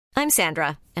I'm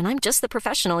Sandra, and I'm just the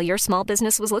professional your small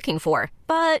business was looking for.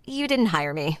 But you didn't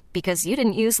hire me because you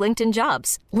didn't use LinkedIn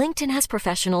Jobs. LinkedIn has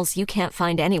professionals you can't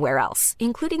find anywhere else,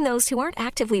 including those who aren't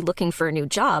actively looking for a new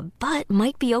job, but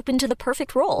might be open to the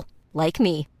perfect role, like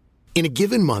me. In a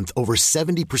given month, over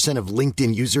 70% of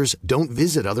LinkedIn users don't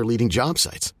visit other leading job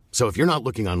sites. So if you're not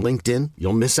looking on LinkedIn,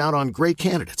 you'll miss out on great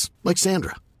candidates like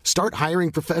Sandra. Start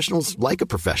hiring professionals like a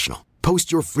professional.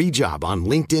 Post your free job on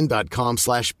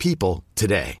linkedin.com/people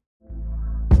today.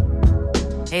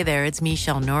 Hey there, it's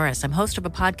Michelle Norris. I'm host of a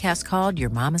podcast called Your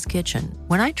Mama's Kitchen.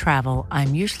 When I travel,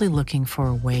 I'm usually looking for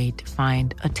a way to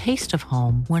find a taste of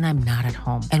home when I'm not at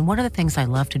home. And one of the things I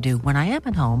love to do when I am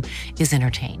at home is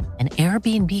entertain. And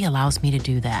Airbnb allows me to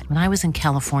do that. When I was in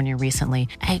California recently,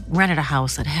 I rented a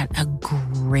house that had a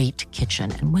great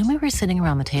kitchen. And when we were sitting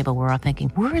around the table, we're all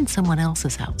thinking, we're in someone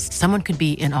else's house. Someone could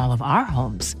be in all of our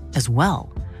homes as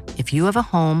well. If you have a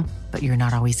home, but you're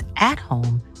not always at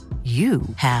home, you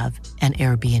have an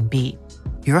Airbnb.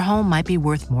 Your home might be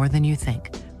worth more than you think.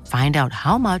 Find out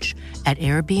how much at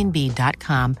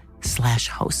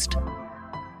airbnb.com/host.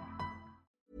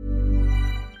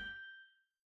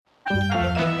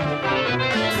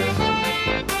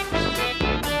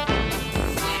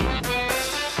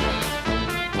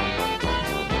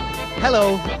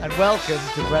 Hello and welcome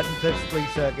to Brett and Cliff's Flea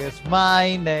Circus.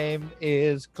 My name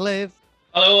is Cliff.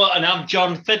 Hello, and I'm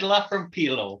John Fiddler from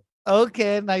Pelo.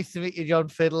 Okay, nice to meet you, John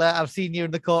Fiddler. I've seen you in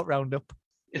the court roundup.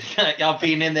 I've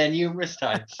been in there numerous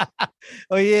times.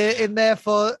 Are you in there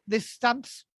for this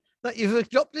stance that you've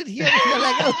adopted here?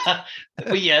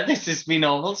 Well, yeah, this is my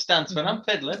normal stance when I'm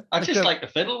fiddling. I just like to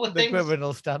fiddle with things. The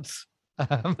criminal stance.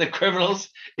 The criminals,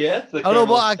 yeah. Although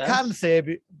what I can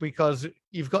say, because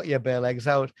you've got your bare legs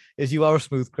out, is you are a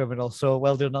smooth criminal. So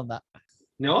well done on that.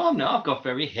 No, I'm not. I've got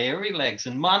very hairy legs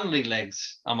and manly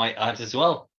legs, I might add as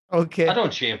well. Okay. I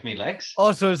don't shave my legs.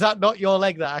 Also, is that not your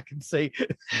leg that I can see?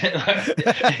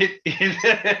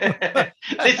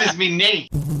 This is me knee.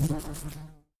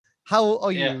 How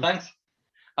are you? Yeah, thanks.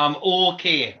 I'm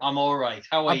okay. I'm all right.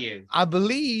 How are you? I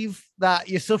believe that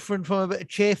you're suffering from a bit of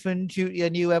chafing due to your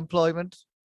new employment.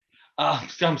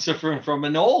 I'm suffering from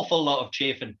an awful lot of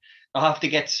chafing. I have to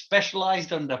get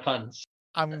specialised underpants.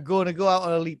 I'm going to go out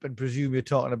on a leap and presume you're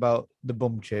talking about the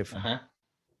bum chafing. Uh-huh.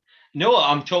 No,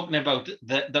 I'm talking about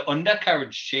the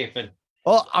undercarriage chafing.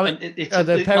 Oh, I mean, it's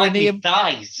the perineum,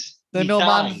 thighs, the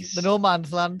no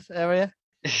man's land area.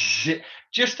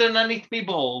 Just underneath me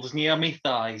balls, near me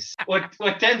thighs.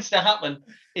 What tends to happen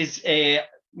is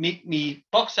me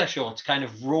boxer shorts kind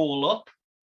of roll up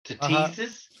to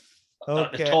teasers,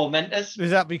 okay. The tormentors.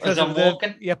 Is that because I'm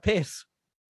walking? Your pace?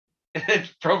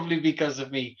 It's probably because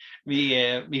of me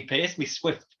pace, me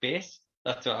swift pace.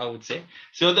 That's what I would say.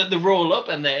 So that they roll up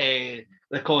and they're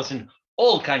causing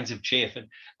all kinds of chafing.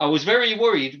 I was very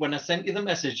worried when I sent you the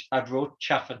message. I'd wrote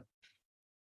chaffing.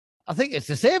 I think it's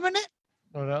the same, isn't it?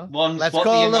 Oh, no. Let's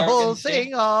call the whole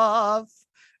thing off.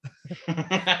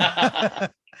 I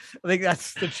think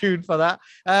that's the tune for that.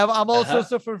 I'm also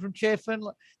suffering from chafing.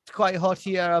 It's quite hot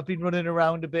here. I've been running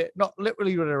around a bit. Not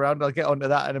literally running around. I'll get onto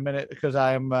that in a minute because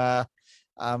I'm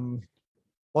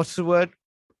what's the word?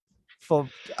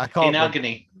 I can't. In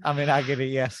agony. I'm in agony,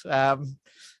 yes. I'm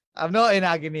not in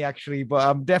agony, actually, but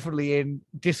I'm definitely in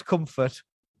discomfort.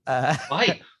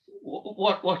 Why?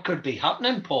 What could be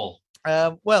happening, Paul?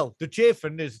 Well, the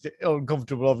chafing is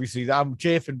uncomfortable, obviously. I'm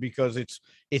chafing because it's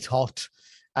hot.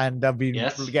 And I've been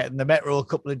getting the Metro a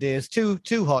couple of days too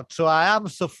hot. So I am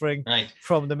suffering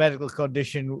from the medical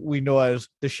condition we know as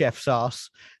the chef's arse,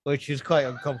 which is quite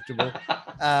uncomfortable.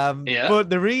 But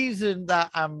the reason that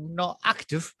I'm not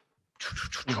active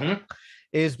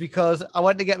is because I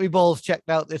went to get my balls checked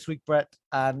out this week, Brett.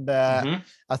 And I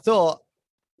thought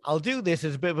I'll do this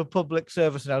as a bit of a public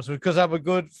service announcement because I'm a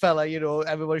good fella,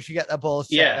 everybody should get their balls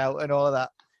checked out and all of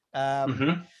that.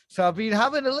 So I've been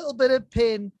having a little bit of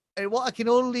pain. What I can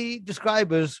only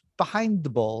describe as behind the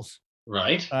balls.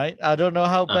 Right. I don't know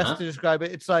how best to describe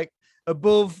it. It's like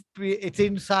above, it's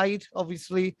inside,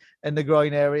 obviously, in the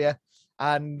groin area.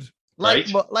 And like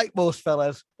most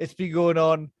fellas, it's been going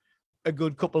on a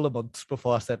good couple of months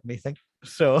before I said anything.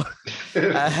 So,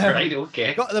 right,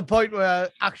 okay. Got to the point where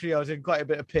I was in quite a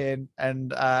bit of pain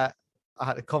and I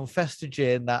had to confess to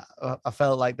Jane that I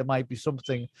felt like there might be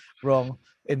something wrong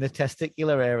in the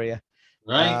testicular area.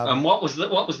 Right. And what was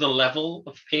the level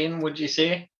of pain, would you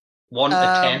say? 1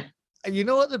 to 10? You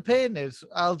know what the pain is?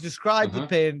 I'll describe the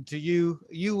pain to you.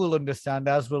 You will understand,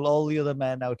 as will all the other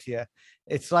men out here.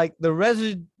 It's like the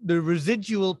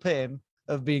residual pain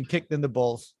of being kicked in the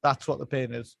balls. That's what the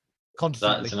pain is.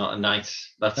 constantly. That's not a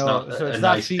nice. That's not a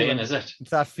nice pain, is it?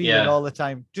 It's that feeling all the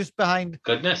time, just behind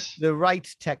the right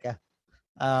tecker.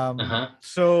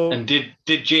 So, and did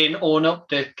Jane own up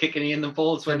to kicking you in the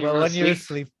balls when you were asleep? When you're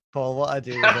asleep, Paul, what I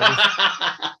do is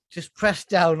just press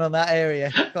down on that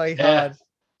area quite hard.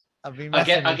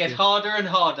 I get harder and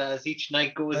harder as each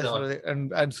night goes on,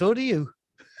 and so do you.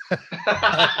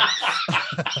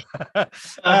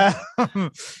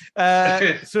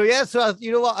 So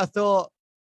you know what, I thought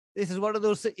this is one of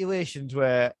those situations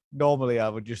where normally I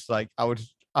would just I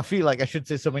feel like I should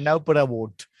say something now, but I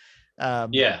won't.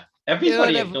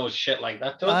 Everybody knows shit like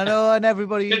that, don't I know, and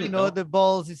everybody the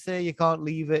balls you say you can't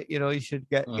leave it, you should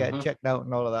get checked out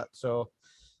and all of that. So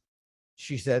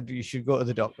she said you should go to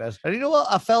the doctors. And you know what?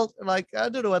 I felt like, I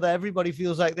don't know whether everybody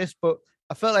feels like this, but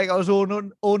I felt like I was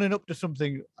owning up to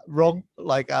something wrong.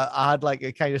 Like I had like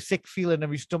a kind of sick feeling in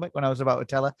my stomach when I was about to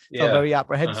tell her. I felt very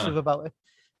apprehensive about it.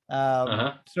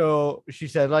 So she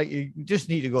said, like, you just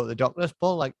need to go to the doctors,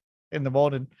 Paul, like in the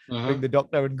morning, bring the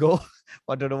doctor and go.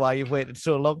 I don't know why you've waited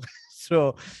so long.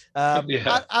 So,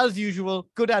 as usual,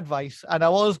 good advice. And I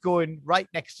was going right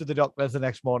next to the doctors the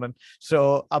next morning.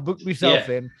 So I booked myself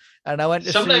in and I went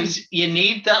to Sometimes you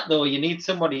need that, though. You need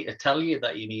somebody to tell you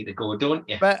that you need to go, don't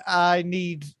you? But I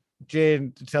need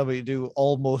Jane to tell me to do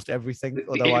almost everything.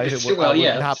 Otherwise, it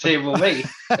wouldn't happen. Same with me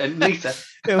and Lisa.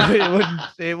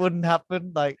 it wouldn't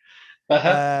happen. Like,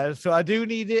 so I do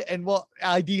need it, and what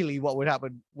would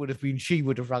happen would have been she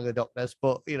would have rang the doctors,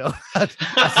 but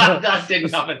that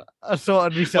didn't happen. I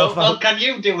sorted myself out. Well, can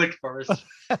you do it for us?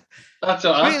 That's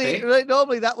what really, like,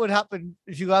 normally that would happen.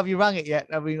 Have you rang it yet?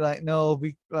 I'd be like, no.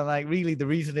 Really, the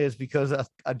reason is because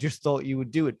I just thought you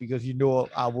would do it because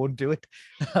I won't do it,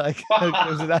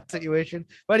 because of that situation.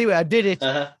 But anyway, I did it,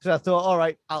 so I thought, all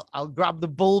right, I'll grab the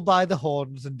bull by the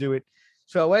horns and do it.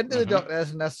 So I went to the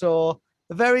doctors and I saw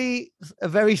a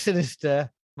very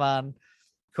sinister man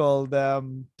called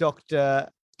Dr.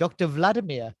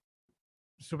 Vladimir.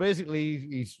 So basically,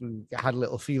 he had a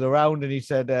little feel around and he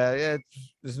said,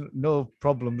 there's no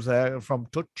problems there from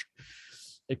touch.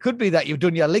 It could be that you've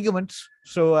done your ligaments.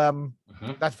 So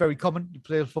that's very common. You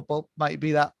play football, might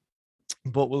be that.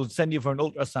 But we'll send you for an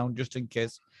ultrasound just in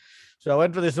case. So I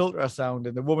went for this ultrasound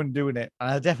and the woman doing it, and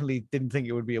I definitely didn't think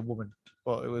it would be a woman,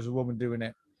 but it was a woman doing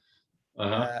it.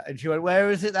 And she went,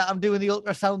 where is it that I'm doing the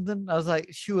ultrasound then? I was like,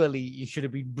 surely you should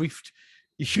have been briefed.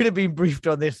 You should have been briefed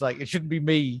on this. Like, it shouldn't be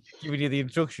me giving you the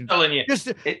instructions. Telling you,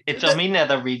 it's on me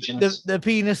nether regions. The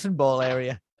penis and ball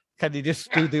area. Can you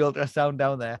just do the ultrasound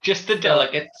down there? Just the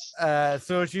delegates.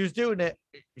 So she was doing it.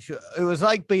 It was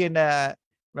like being, remember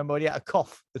when you had a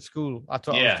cough at school? That's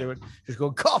what I was doing. She was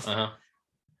going, cough,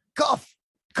 cough,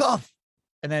 cough.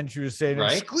 And then she was saying,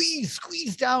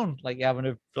 squeeze down, like you're having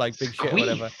a big shit or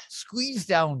whatever. Squeeze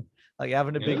down, like you're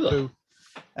having a big poo.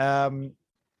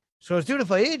 So I was doing it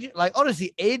for ages, like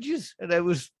honestly ages, and I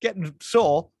was getting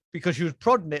sore because she was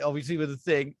prodding it obviously with the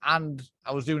thing, and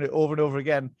I was doing it over and over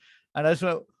again. And I just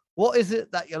went, what is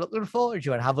it that you're looking for? And she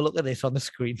went, have a look at this on the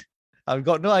screen. I've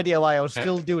got no idea why I was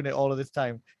still doing it all of this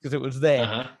time because it was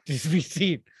there just to be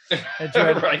seen. And she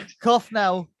went, cough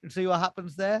now and see what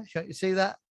happens there. You see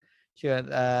that? She went,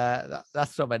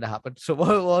 that's not meant to happen. So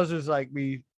what it was like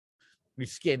me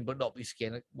skin, but not me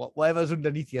skin, whatever's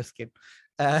underneath your skin.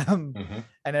 And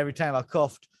every time I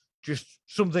coughed, just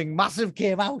something massive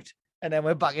came out and then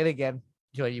went back in again.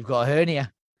 She went, you've got a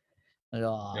hernia. And,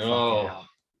 I'll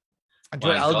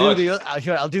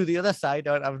do the other side.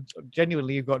 I'm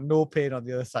genuinely, you've got no pain on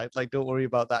the other side. Like, don't worry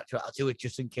about that. I'll do it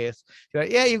just in case. She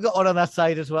went, yeah, you've got one on that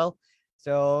side as well.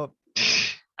 So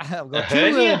I've got two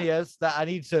hernias that I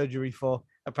need surgery for,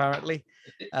 apparently.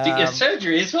 Do you get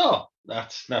surgery as well?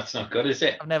 That's not good, is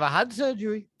it? I've never had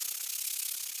surgery.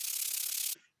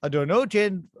 I don't know,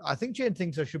 Jane. I think Jane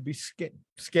thinks I should be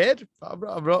scared.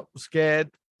 I'm not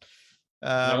scared.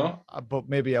 No. But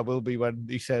maybe I will be when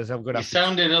he says I'm going to. You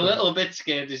sounded a little bit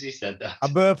scared as he said that. I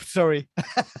burped, sorry.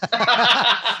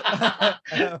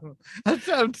 I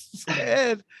sound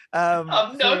scared. I'm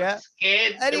not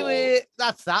scared. Anyway,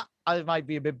 that's that. I might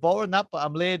be a bit boring that, but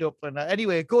I'm laid up. And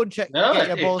anyway, go and check. Get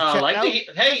your balls checked out.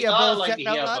 I like to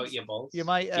hear about your balls. You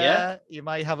might have a hernia. You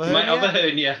might have a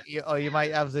hernia. Or you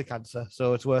might have the cancer.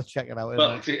 So it's worth checking out.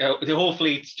 But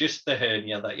hopefully it's just the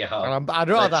hernia that you have. I'd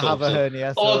rather have a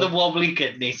hernia. Or the wobbly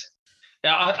kidneys.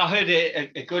 I heard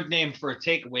a good name for a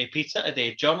takeaway pizza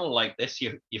today. John will like this,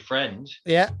 your friend.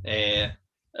 Yeah.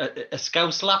 A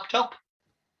Scouse laptop.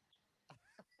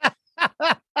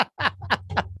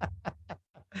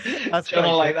 That's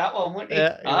gonna like that one, wouldn't he?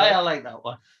 Yeah, I like that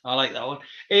one. I like that one.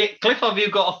 Cliff, have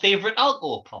you got a favourite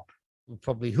alcohol pop?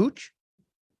 Probably Hooch.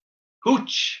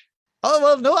 Hooch. Oh,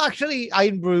 well, no, actually,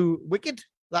 Irn-Bru Wicked.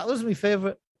 That was my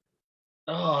favourite.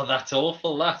 Oh, that's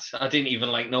awful. I didn't even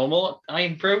like normal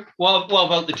Irn-Bru. What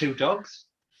about the Two Dogs?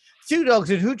 Two Dogs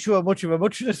and Hooch were much of a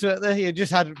muchness, weren't they? You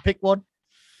just had to pick one.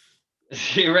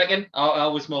 You reckon? I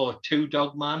was more Two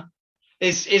Dog man.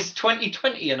 Is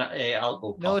 2020 an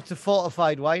alcohol? No, it's a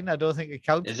fortified wine. I don't think it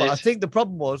counts. I think the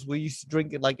problem was we used to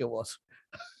drink it like it was.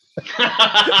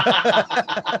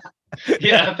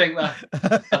 Yeah, I think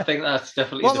that's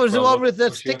definitely. What was the one with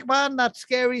the stick man? That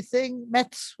scary thing,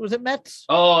 Metz? Was it Metz?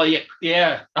 Oh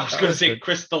yeah. I was going to say good.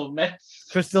 Crystal Metz.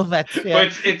 Crystal Metz, yeah.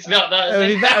 But it's not that. It would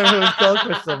be better if it was called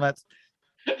Crystal Metz.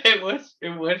 It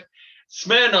would.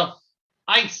 Smirnoff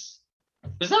Ice.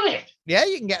 Was that it? Yeah,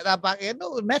 you can get that back in.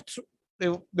 No, Metz.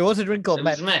 There was a drink called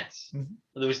Metz. Mm-hmm.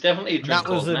 There was definitely a drink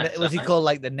called Metz. Was he called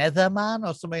like the Nether Man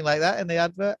or something like that in the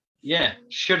advert? Yeah,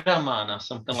 Sugar Man or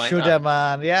something like that. Sugar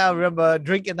Man, yeah, I remember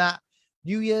drinking that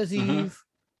New Year's Eve.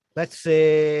 Let's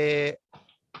say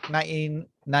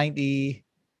 1990.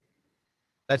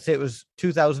 Let's say it was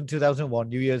 2000, 2001,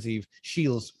 New Year's Eve.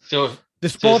 Shields. So the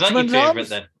Sportsman's Arms.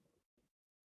 Then?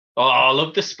 Oh, I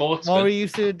love the Sportsman. Maury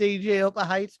used to DJ Up a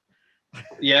Height.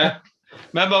 Yeah.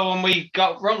 Remember when we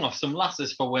got rung off some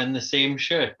lasses for wearing the same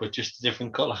shirt but just a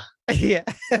different colour? Yeah.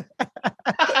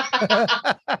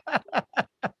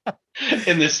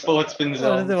 In the Sportsman's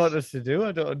Arms. What do they want us to do?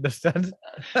 I don't understand.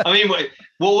 I mean,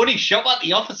 we'll only shop at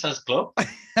the Officers Club.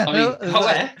 I mean,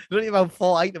 there's only about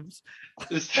 4 items.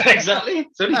 Exactly.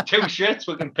 It's only 2 shirts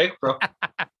we can pick from.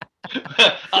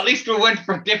 At least we went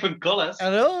for different colours. I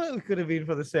know, we could have been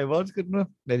for the same ones, couldn't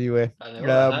we? Anyway,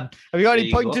 have you got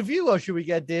any point of view, or should we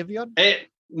get Davey on?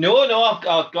 No,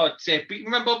 I've got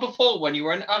remember before when you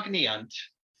were in Agony Aunt?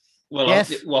 Well,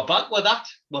 yes. We're back with that.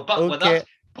 With that.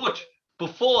 But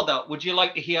before that, would you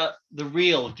like to hear the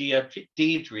real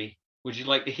Deirdre? Would you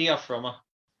like to hear from her?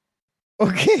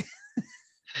 Okay.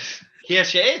 Here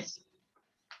she is.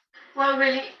 Well,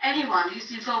 really, anyone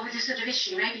who's involved with this sort of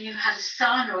issue, maybe you've had a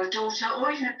son or a daughter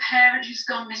or even a parent who's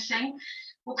gone missing,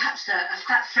 or perhaps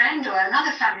a friend or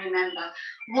another family member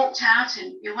walked out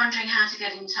and you're wondering how to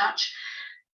get in touch.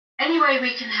 Any way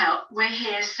we can help, we're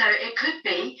here. So it could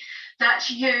be that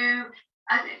you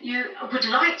would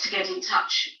like to get in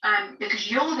touch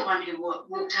because you're the one who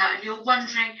walked out and you're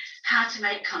wondering how to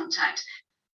make contact.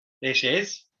 There she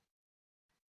is.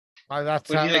 Oh, that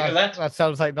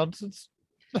sounds like nonsense.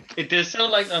 It does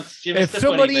sound like nonsense. If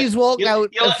somebody's walked out,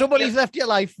 if somebody's left your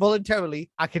life voluntarily,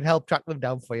 I can help track them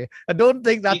down for you. I don't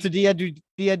think that's a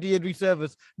Deirdre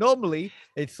service. Normally,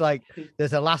 it's like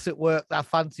there's a lass at work that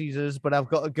fancies us, but I've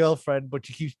got a girlfriend, but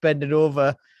she keeps bending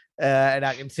over, and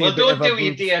I can see. Well, don't do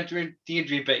your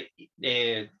Deirdre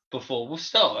bit before we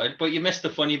started, but you missed the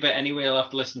funny bit anyway. I'll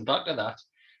have to listen back to that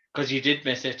because you did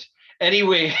miss it.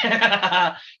 Anyway,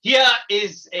 here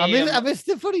is. I missed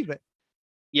the funny bit.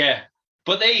 Yeah.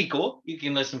 But there you go. You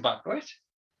can listen back to it.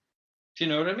 Do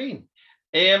you know what I mean?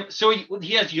 So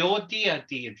here's your dear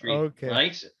Deirdre. Okay.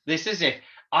 Right? This is it.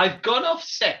 I've gone off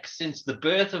sex since the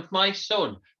birth of my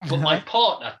son, but my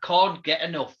partner can't get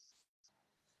enough.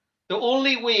 The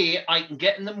only way I can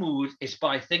get in the mood is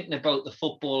by thinking about the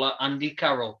footballer Andy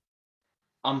Carroll.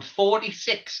 I'm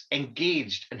 46,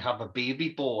 engaged, and have a baby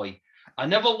boy. I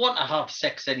never want to have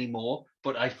sex anymore,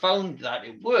 but I found that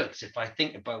it works if I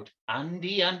think about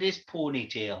Andy and his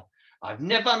ponytail. I've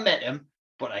never met him,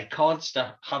 but I can't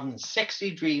stop having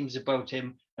sexy dreams about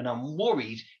him, and I'm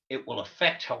worried it will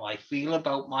affect how I feel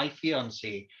about my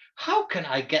fiancée. How can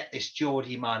I get this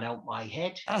Geordie man out my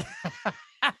head?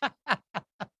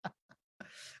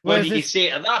 What do you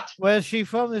say to that? Where's she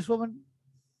from, this woman?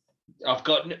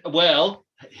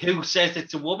 Who says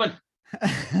it's a woman?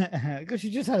 Because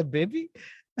she just had a baby.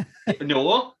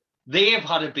 No, they've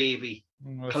had a baby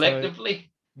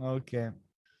collectively. Okay.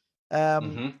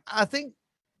 I think,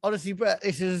 honestly, Brett,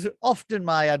 this is often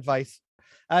my advice,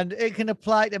 and it can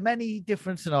apply to many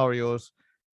different scenarios.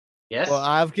 Yes. Well,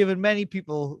 I've given many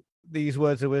people these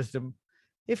words of wisdom.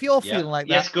 If you're feeling like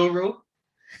that, yes, Guru.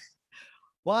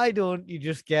 Why don't you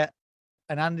just get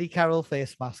an Andy Carroll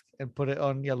face mask and put it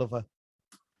on your lover?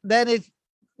 Then it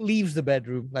leaves the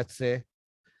bedroom, let's say.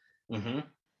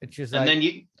 It's just and then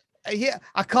you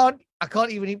I can't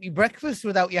even eat my breakfast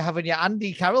without you having your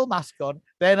Andy Carroll mask on.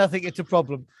 Then I think it's a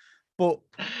problem. But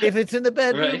if it's in the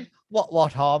bedroom,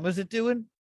 what harm is it doing?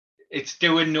 It's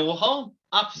doing no harm.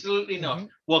 Absolutely not.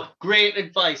 What great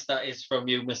advice that is from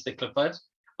you, Mr. Clifford.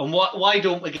 And why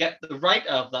don't we get the writer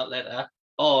of that letter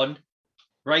on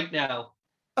right now?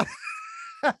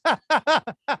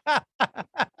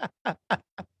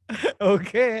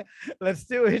 Okay, let's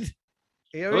do it.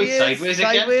 Here he is. Sideways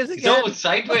again. It's always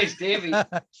sideways, Davey.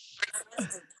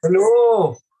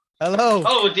 Hello. Hello.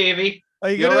 Hello, Davey.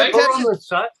 Are you going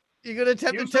to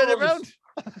attempt to turn it around?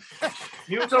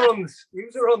 You are on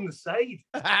the side.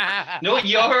 No,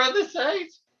 you're on the side.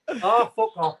 Oh,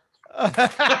 fuck off.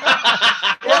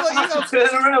 You have to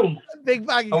turn around. Big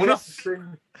bag of crisps.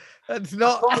 That's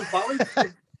not.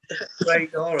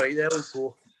 Right, all right, there we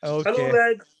go. Okay. Hello,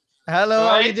 Ed. Hello,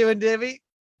 how are you doing, Davey?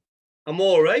 I'm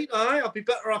all right. I'll be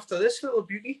better after this little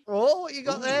beauty. Oh, what you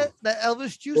got there? The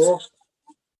Elvis juice? Oh,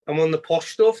 I'm on the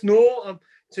posh stuff. No,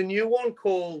 it's a new one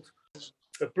called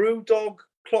a Brewdog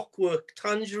Clockwork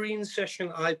Tangerine Session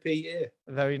IPA.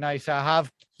 Very nice. I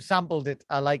have sampled it.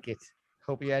 I like it.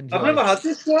 Hope you enjoy. I've never had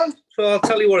this one, so I'll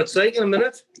tell you what it's like in a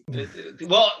minute.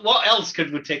 What else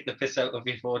could we take the piss out of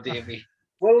before, Davey?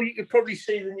 Well, you could probably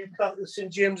see the Newcastle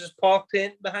St James's Park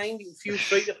paint behind you. A few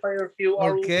free to fire, a few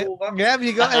arrows over. Yeah, have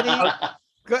you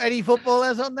got any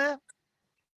footballers on there?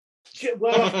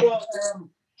 Well,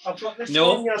 I've got this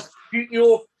one. Yes,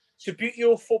 it's a beauty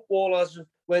of footballers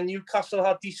when Newcastle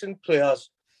had decent players,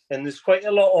 and there's quite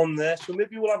a lot on there. So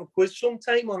maybe we'll have a quiz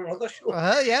sometime on another show.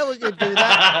 Yeah, we could do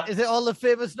that. Is it all the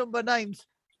famous number 9s?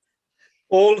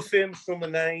 All the famous number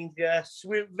 9s, yes.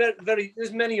 We're very.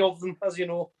 There's many of them, as you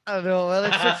know. I know. Well,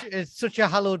 it's such a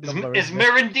hallowed number. Is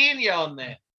Mirandini on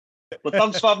there? But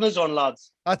thanks for having us on,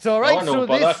 lads. That's all right. So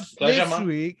this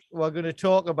week we're going to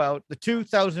talk about the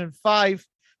 2005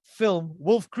 film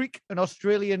Wolf Creek, an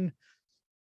Australian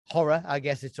horror. I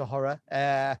guess it's a horror.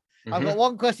 I've got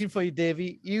one question for you,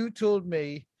 Davey. You told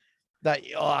me that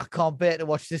I can't bear to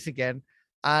watch this again,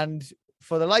 and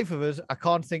for the life of us, I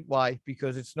can't think why,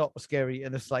 because it's not scary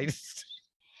in the slightest.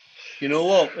 You know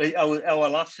what? Our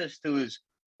last sister was,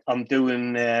 I'm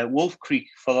doing Wolf Creek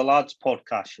for the lads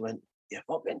podcast. She went, "You're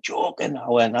fucking joking." I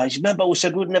went, I remember we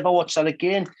said we'd never watch that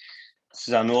again. I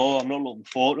said, I know, I'm not looking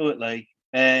forward to it. Like,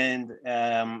 and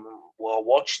well, I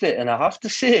watched it, and I have to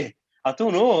say, I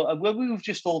don't know, we've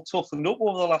just all toughened up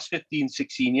over the last 15,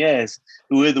 16 years,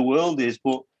 the way the world is,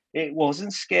 but it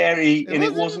wasn't scary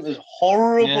it wasn't as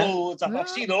horrible. Yeah. I've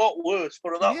seen a lot worse,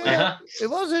 put it that way. It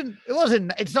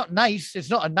wasn't, it's not nice. It's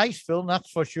not a nice film, that's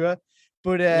for sure.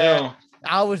 But no.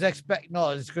 I was expecting,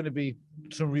 it's going to be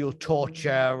some real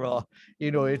torture, or,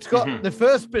 it's got the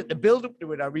first bit, the build up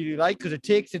to it, I really like, because it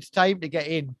takes its time to get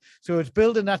in. So it's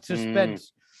building that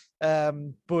suspense.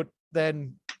 But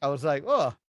then I was like,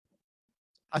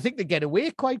 I think they get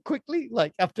away quite quickly,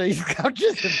 like after he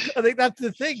captures them. I think that's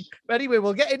the thing. But anyway,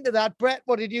 we'll get into that. Brett,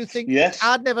 what did you think? Yes.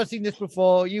 I'd never seen this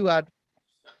before. You had?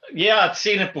 Yeah, I'd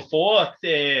seen it before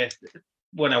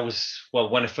when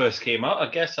it first came out, I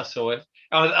guess I saw it.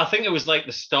 I think it was like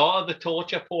the start of the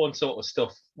torture porn sort of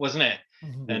stuff, wasn't it?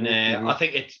 And I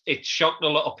think it shocked a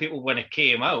lot of people when it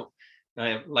came out,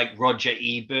 like Roger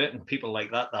Ebert and people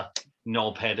like that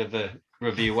knobhead of a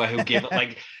reviewer who gave it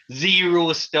like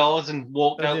 0 stars and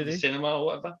walked out of the cinema or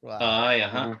whatever.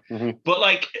 Wow. But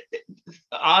like,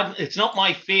 it's not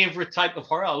my favorite type of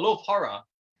horror. I love horror.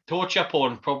 Torture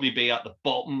porn probably be at the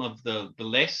bottom of the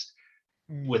list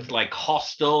with like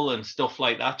Hostel and stuff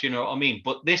like that. You know what I mean?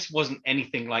 But this wasn't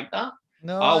anything like that.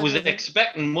 No, I was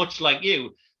expecting, much like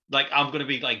you, like I'm going to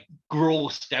be like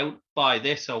grossed out by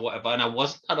this or whatever, and I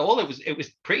wasn't at all. It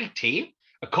was pretty tame.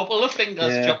 A couple of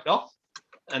fingers chopped off.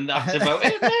 And that's about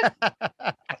it.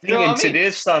 I think in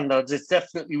today's standards, it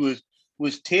definitely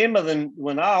was tamer than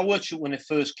when I watched it when it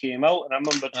first came out. And I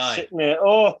remember just sitting there.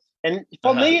 And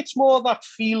for me, it's more that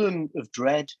feeling of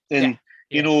dread than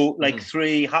like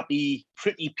 3 happy,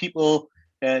 pretty people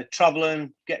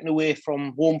traveling, getting away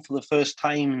from home for the first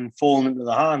time and falling into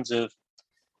the hands of.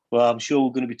 Well, I'm sure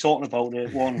we're going to be talking about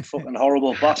it. One fucking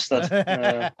horrible bastard.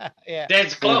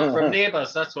 Des Clark from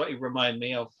Neighbours. That's what he reminded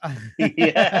me of.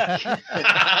 Yeah.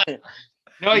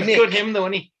 No, he's good him though,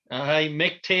 isn't he?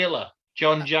 Mick Taylor,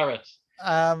 John Jarrett.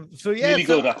 Really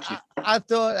good, actually. I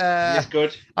thought he's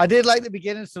good. I did like the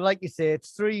beginning. So, like you say,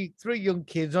 it's three young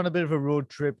kids on a bit of a road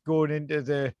trip going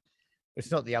into it's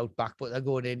not the outback, but they're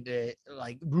going into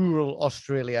like rural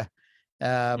Australia.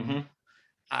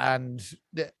 And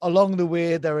along the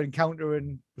way, they're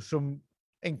encountering some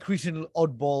increasing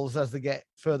oddballs as they get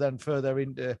further and further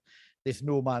into this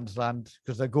no man's land,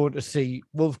 because they're going to see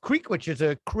Wolf Creek, which is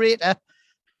a crater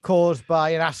caused by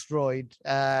an asteroid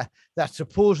that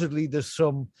supposedly there's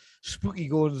some spooky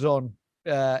goings on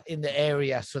in the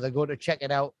area. So they're going to check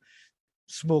it out,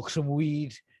 smoke some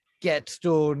weed, get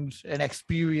stoned, and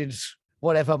experience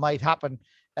whatever might happen.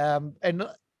 And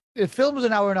the film's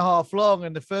an hour and a half long,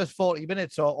 and the first 40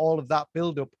 minutes are all of that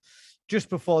build-up. Just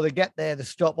before they get there, they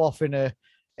stop off in a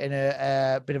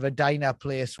bit of a diner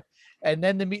place, and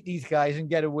then they meet these guys and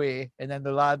get away. And then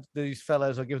these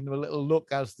fellas are giving them a little look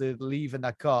as they leave in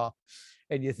their car,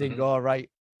 and you think, all right,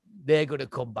 they're going to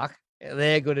come back.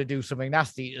 They're going to do something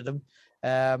nasty to them.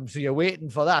 So you're waiting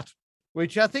for that,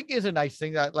 which I think is a nice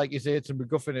thing. That, like you say, it's a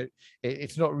MacGuffin.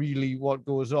 It's not really what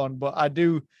goes on, but I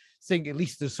do think at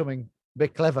least there's something a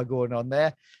bit clever going on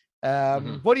there.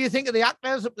 What do you think of the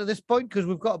actors up to this point? Because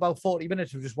we've got about 40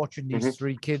 minutes of just watching these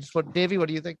three kids. Davey, what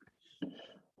do you think?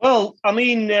 Well, I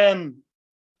mean,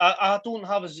 I don't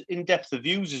have as in-depth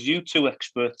views as you two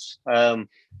experts. I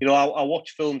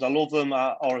watch films, I love them,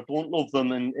 or I don't love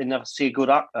them, and never see a good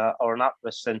actor or an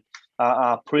actress, and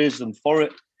I praise them for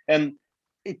it.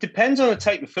 It depends on the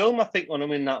type of film, I think, when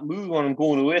I'm in that mood, when I'm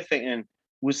going away thinking,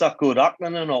 was that good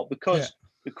acting or not? Because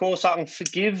I can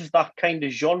forgive that kind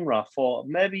of genre for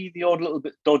maybe the odd little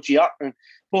bit dodgy acting.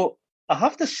 But I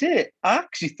have to say, I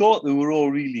actually thought they were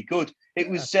all really good. It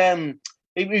was, they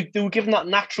were given that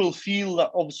natural feel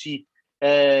that obviously,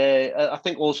 I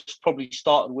think was probably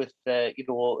started with,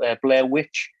 Blair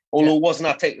Witch, although it wasn't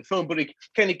that type of film, but it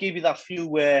kind of gave you that feel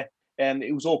where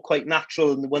it was all quite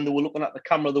natural. And when they were looking at the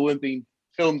camera, they weren't being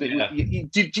filmed.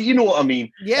 Do you know what I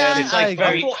mean? Yeah, it's like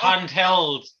very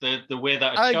handheld, the way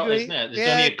that it's shot, isn't it? There's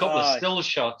only a couple of still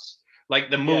shots, like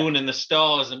the moon and the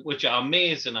stars, which are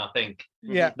amazing, I think.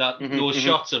 Yeah. Those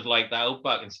shots of like the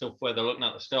outback and stuff where they're looking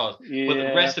at the stars. Yeah. But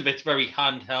the rest of it's very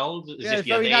handheld. It's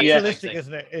very naturalistic,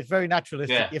 isn't it? It's very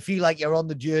naturalistic. Yeah. You feel like you're on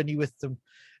the journey with them.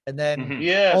 And then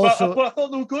but I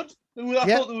thought they were good. I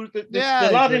thought they were the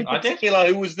lad in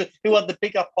particular who had the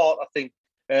bigger part, I think.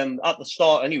 At the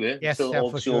start, anyway, until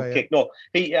obviously all kicked off.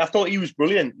 I thought he was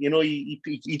brilliant.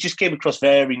 He just came across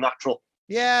very natural.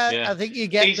 Yeah, I think you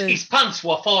get his pants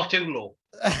were far too low.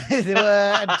 They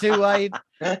were too wide.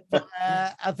 But,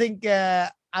 I think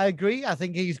I agree. I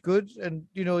think he's good, and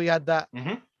he had that.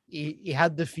 He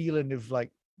had the feeling of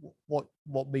like what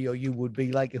me or you would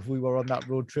be like if we were on that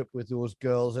road trip with those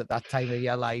girls at that time of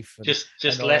your life. And, just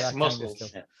less muscles.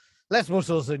 Kind of less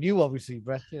muscles than you, obviously,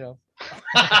 Brett. The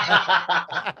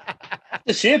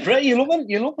same, Brett.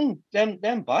 You're looking.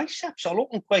 Them biceps are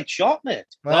looking quite sharp, mate.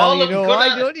 Well, you know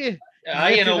why, don't you?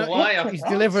 You know why? He's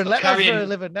delivering letters for a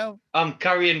living now. I'm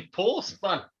carrying post,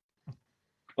 man.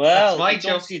 Well, my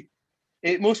job.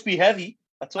 It must be heavy.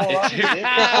 That's all. It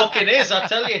fucking is. I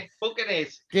tell you, fucking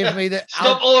is. Give me the.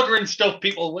 Stop ordering stuff,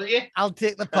 people, will you? I'll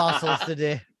take the parcels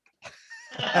today.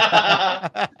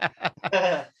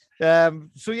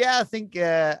 So yeah, I think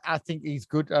he's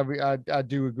good. I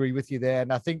do agree with you there,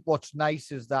 and I think what's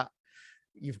nice is that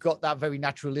you've got that very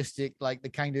naturalistic, like the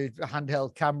kind of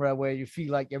handheld camera where you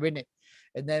feel like you're in it,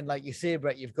 and then like you say,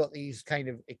 Brett, you've got these kind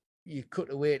of you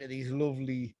cut away to these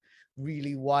lovely,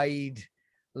 really wide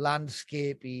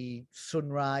landscapey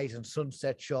sunrise and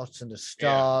sunset shots and the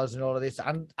stars and all of this,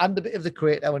 and the bit of the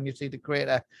crater when you see the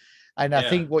crater, and I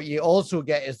think what you also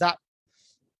get is that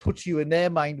puts you in their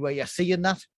mind where you're seeing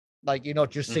that. Like you're not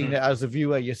just seeing it as a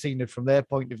viewer, you're seeing it from their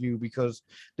point of view because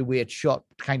the way it's shot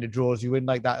kind of draws you in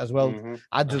like that as well.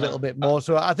 Adds a little bit more.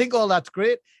 So I think all that's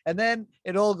great. And then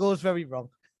it all goes very wrong.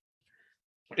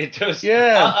 It does.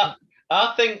 Yeah.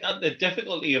 I think the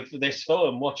difficulty of this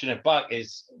film, watching it back,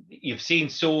 is you've seen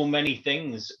so many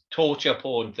things, torture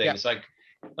porn things, like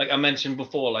I mentioned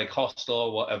before, like Hostel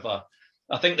or whatever.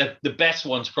 I think that the best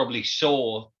ones probably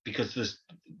Saw because there's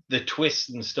the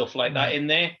twists and stuff like that in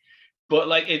there. But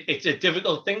like it's a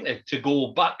difficult thing to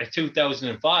go back to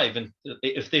 2005, and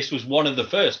if this was one of the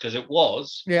first, because it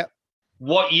was,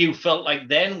 what you felt like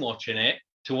then watching it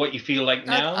to what you feel like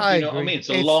now. I you know agree. What I mean? It's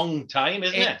a long time,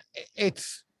 isn't it?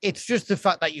 It's just the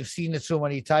fact that you've seen it so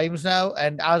many times now,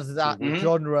 and as that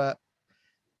genre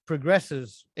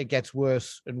progresses, it gets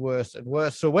worse and worse and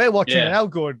worse. So we're watching it now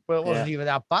going, well, it wasn't even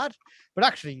that bad. But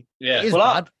actually, it is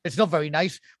bad. It's not very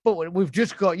nice. But we've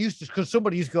just got used to it because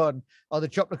somebody's gone, they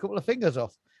chopped a couple of fingers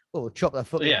off. Oh, chop their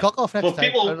fucking cock off next time.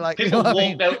 People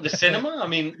walked out the cinema. I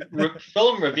mean,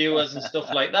 film reviewers and stuff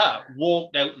like that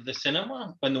walked out of the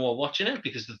cinema when they were watching it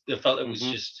because they felt it was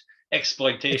just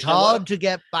exploitation. It's hard to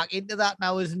get back into that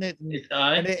now, isn't it?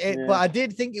 But I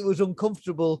did think it was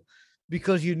uncomfortable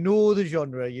because you know the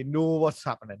genre, you know what's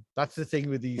happening. That's the thing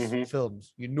with these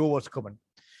films. You know what's coming.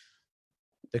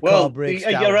 The car breaks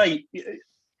down. You're right.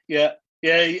 Yeah.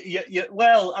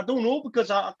 Well, I don't know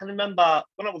because I can remember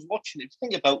when I was watching it,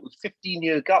 think about it was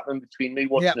 15-year gap in between me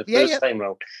watching the first time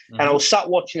round. And I was sat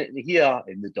watching it here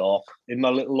in the dark in my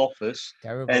little office.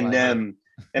 Terrible, and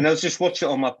I was just watching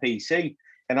it on my PC.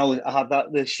 And I had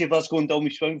the shivers going down my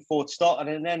spine before it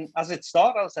started. And then as it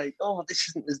started, I was like, oh, this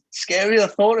isn't as scary as I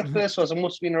thought at first was. I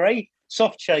must have been right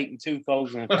soft shite in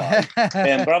 2005. But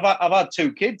I've had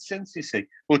 2 kids since, you see.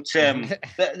 But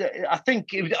I think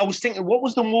I was thinking, what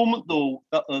was the moment though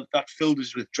that filled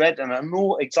us with dread? And I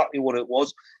know exactly what it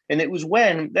was. And it was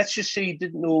when, let's just say, you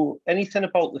didn't know anything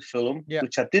about the film,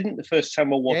 which I didn't the first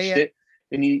time I watched it.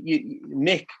 And you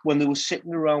Mick, when they were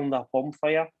sitting around that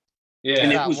bonfire. Yeah,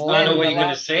 and it was I know what you're going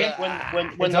to say.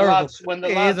 When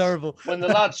the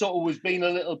lad sort of was being a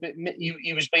little bit,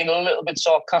 he was being a little bit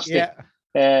sarcastic.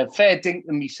 Yeah. Fair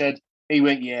dinkum, he said. He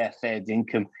went, yeah, fair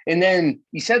dinkum. And then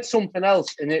he said something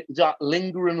else, and it was that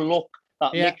lingering look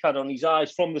that Mick had on his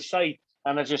eyes from the side.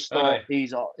 And I just thought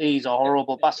he's a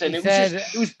horrible bastard. And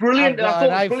it was brilliant. And I thought it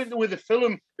was brilliant the way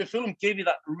the film gave you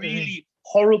that really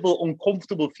horrible,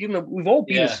 uncomfortable feeling. We've all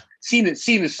been seen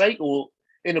a psycho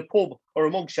in a pub or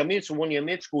amongst your mates, and one of your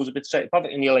mates goes a bit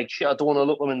psychopathic, and you're like, shit, I don't want to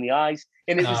look them in the eyes.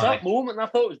 And it was that moment, and I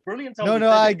thought it was brilliant.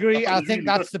 I agree. I think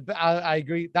that's I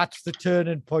agree. That's the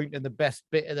turning point and the best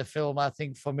bit of the film, I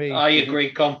think, for me. I agree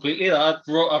completely. I've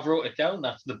wrote it down.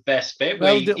 That's the best bit.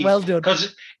 Well done.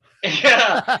 Because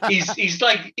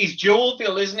he's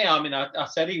jovial, isn't he? I mean, I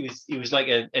said he was like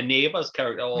a neighbour's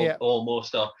character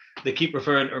almost, or they keep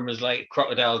referring to him as like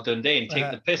Crocodile Dundee and take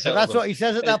the piss out of him. That's what he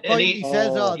says at that point. He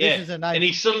says, this is a nice... And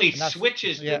he suddenly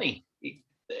switches, doesn't he?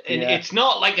 And it's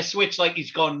not like a switch like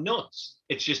he's gone nuts.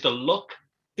 It's just a look.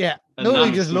 Yeah. No,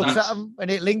 he just looks at him and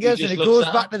it lingers and it goes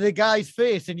back to the guy's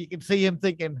face and you can see him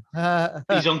thinking.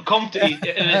 He's uncomfortable.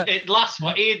 And it lasts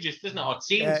for ages, doesn't it? It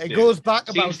seems it goes back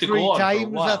about 3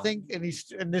 times, I think. And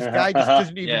this guy just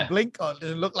doesn't even blink, or it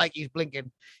doesn't look like he's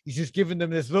blinking. He's just giving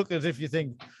them this look as if you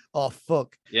think, oh,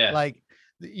 fuck. Yeah. Like,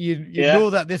 you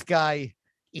know that this guy,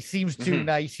 he seems too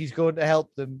nice. He's going to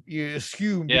help them. You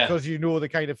assume because you know the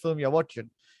kind of film you're watching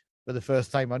for the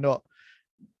first time or not.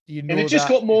 You know, and it just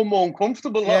got more and more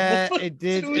uncomfortable. Yeah, it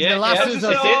did. And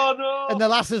the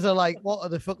lasses are like,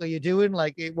 what the fuck are you doing?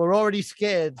 Like, we're already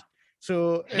scared.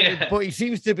 So, but he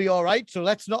seems to be all right. So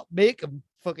let's not make him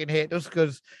fucking hate us,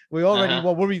 because we already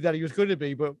were worried that he was going to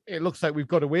be, but it looks like we've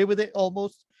got away with it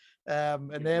almost. And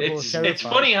they're both terrified. It's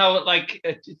funny how, like,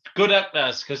 good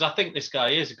actors, because I think this guy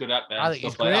is a good actor and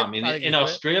stuff like that. I mean, in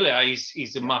Australia,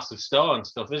 he's a massive star and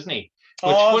stuff, isn't he?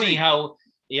 But it's funny how,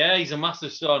 he's a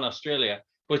massive star in Australia.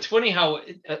 But it's funny how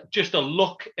just a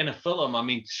look in a film, I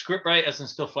mean, script writers and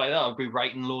stuff like that would be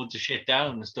writing loads of shit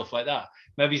down and stuff like that.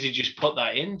 Maybe he just put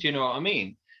that in, do you know what I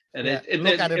mean? And it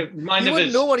reminded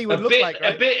us know what he would look like,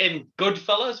 right? A bit in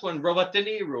Goodfellas when Robert De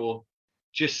Niro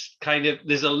just kind of,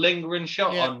 there's a lingering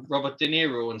shot on Robert De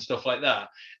Niro and stuff like that.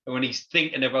 And when he's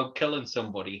thinking about killing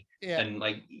somebody, and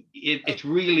like it's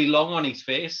really long on his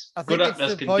face. Good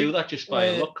actors can do that just by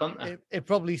a look, can't they? It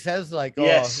probably says like,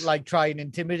 like try and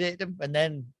intimidate them, and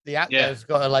then the actor's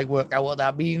got to like work out what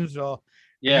that means, or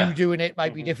you doing it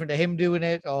might be different to him doing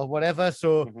it, or whatever.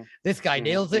 So this guy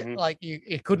nails it. Like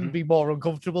it couldn't be more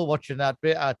uncomfortable watching that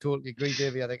bit. I totally agree,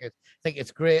 Davey. I think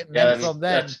it's great. And then from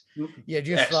then, you're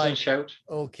just like,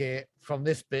 okay, from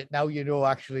this bit now, you know,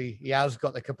 actually he has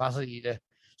got the capacity to.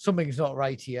 Something's not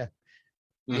right here.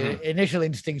 The initial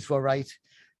instincts were right,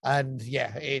 and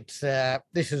it's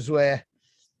this is where,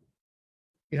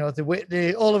 you know,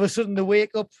 they all of a sudden they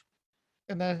wake up,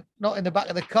 and they're not in the back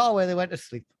of the car where they went to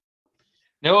sleep.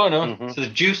 No. So the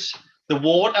juice, the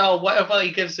water, or whatever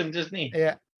he gives them, doesn't he?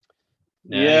 Yeah.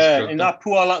 And that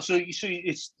poor lass. So you see,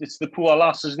 it's the poor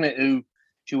lass, isn't it? Who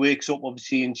she wakes up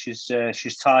obviously, and she's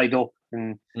tied up,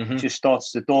 and she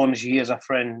starts to dawn. She hears her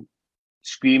friend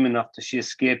screaming after she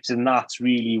escapes, and that's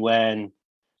really when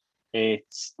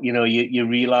it's, you know, you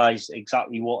realize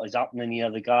exactly what is happening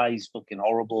here. The guy's fucking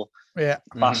horrible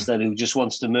bastard who just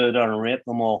wants to murder and rape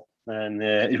them all, and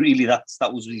really that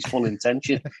was his full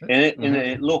intention. And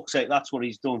it looks like that's what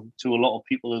he's done to a lot of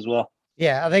people as well.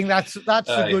 I think that's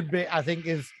the good bit. I think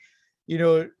is, you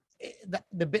know,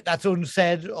 the bit that's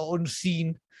unsaid or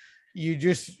unseen.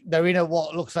 They're in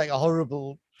what looks like a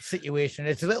horrible situation.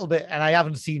 It's a little bit, and I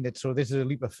haven't seen it, so this is a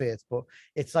leap of faith, but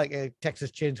it's like a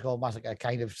Texas Chainsaw Massacre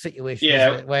kind of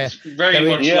situation, where it's very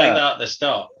much like that at the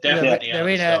start.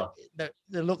 Definitely,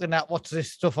 they're looking at what's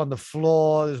this stuff on the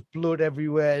floor. There's blood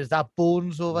everywhere. Is that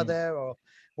bones over there, or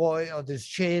what? Or there's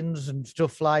chains and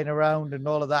stuff flying around and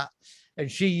all of that.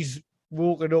 And she's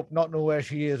woken up, not know where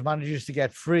she is, manages to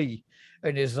get free,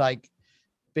 and is like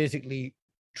basically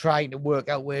trying to work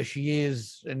out where she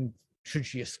is and should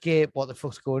she escape, what the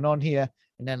fuck's going on here.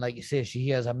 And then, like you say, she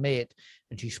hears a mate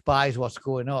and she spies what's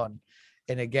going on.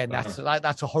 And again, that's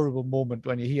a horrible moment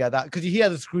when you hear that, because you hear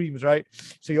the screams, right?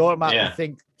 So you automatically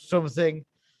think something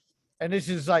And this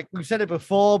is like, we've said it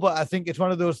before, but I think it's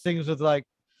one of those things with like,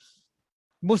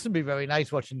 mustn't be very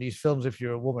nice watching these films if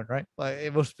you're a woman, right? Like,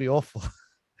 it must be awful.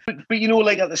 But you know,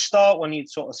 like at the start when you'd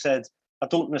sort of said, I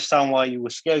don't understand why you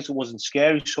were scared, it wasn't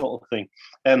scary sort of thing.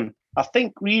 I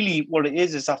think really what it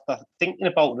is after thinking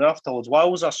about it afterwards, why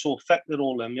was I so affected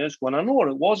all them years ago? And I know what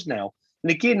it was now.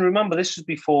 And again, remember, this was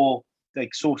before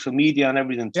like social media and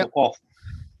everything took off.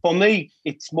 For me,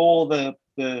 it's more the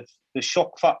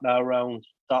shock factor around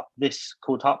that this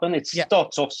could happen. It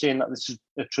starts off saying that this is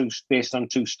based on a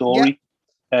true story.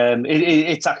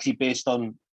 It's actually based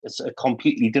on a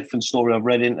completely different story. I've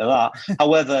read into that.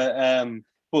 However,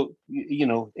 but you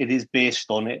know, it is based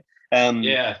on it. And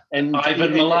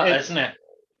Ivan Milat, isn't it?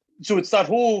 So it's that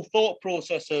whole thought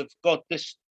process of, God,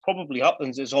 this probably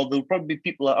happens. There'll probably be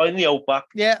people that are in the outback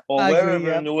or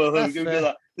wherever in the world who do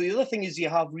that. But the other thing is you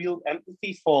have real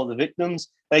empathy for the victims.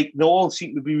 Like, they all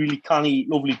seem to be really canny,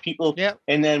 lovely people. Yeah.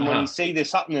 And then when you see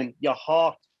this happening, your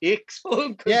heart aches for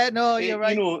them. You're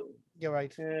right. You know, you're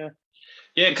right. Yeah,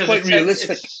 because it's quite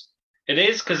realistic. It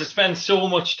is, because it spends so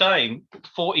much time,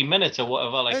 40 minutes or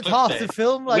whatever. Like, it's half the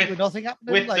film, like, with nothing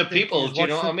happening. With like, the people, do you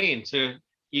know what I mean?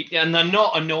 And they're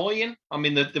not annoying. I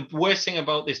mean, the worst thing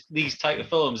about these type of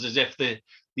films is if the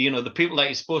people that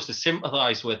you're supposed to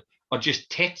sympathise with are just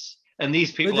tits. And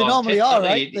these people they normally are,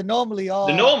 right? They normally are.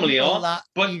 They normally are. That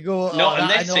but you go, not in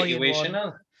this situation.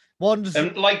 One's,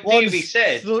 and like Davey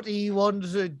said, slutty.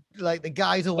 One's like the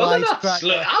guys are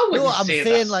wisecracker. I'm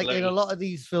saying, like, in a lot of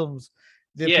these films,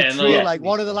 they portray like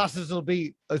one of the lasses will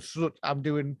be a slut. I'm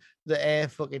doing the air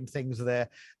fucking things there.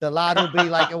 The lad will be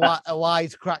like a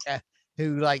wisecracker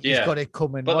who like he's got it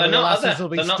coming. But one of the lasses will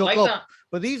be stuck like up. That.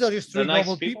 But these are just three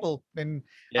normal people. And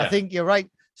I think you're right.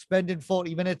 Spending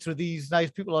 40 minutes with these nice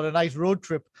people on a nice road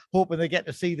trip, hoping they get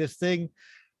to see this thing,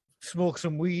 smoke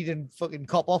some weed and fucking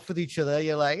cop off with each other.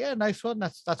 You're like, yeah, nice one.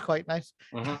 That's quite nice.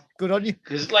 Good on you.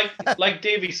 Because like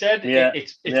Davey said,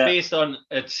 it's based on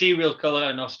a serial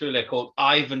killer in Australia called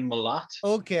Ivan Milat.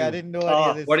 Okay, I didn't know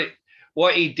any of this.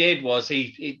 What he did was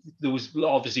there was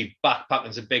obviously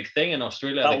backpacking's a big thing in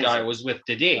Australia. The guy I was with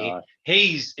today,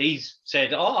 he's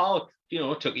said,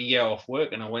 took a year off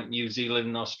work and I went to New Zealand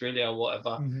and Australia or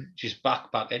whatever, just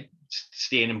backpacking,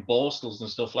 staying in Borstles and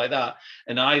stuff like that.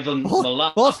 And Ivan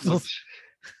Milat, Borstles,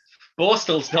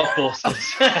 not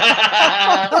Borstles.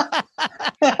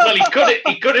 Well,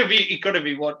 he could have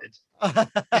been wanted.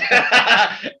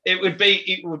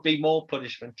 It would be more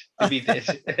punishment to be this,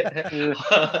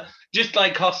 just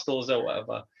like hostels or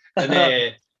whatever.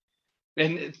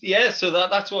 And so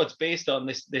that's what it's based on.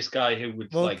 This guy who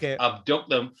would like abduct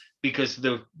them because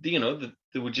they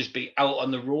would just be out on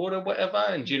the road or whatever,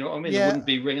 and do you know what I mean? They wouldn't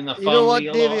be ringing their family. You know what,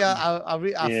 Davey?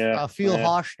 I feel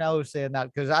harsh now saying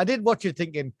that, because I did watch it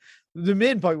thinking the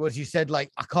main point was you said like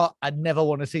I'd never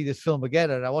want to see this film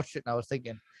again, and I watched it and I was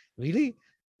thinking, really?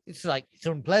 It's like it's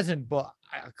unpleasant, but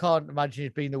I can't imagine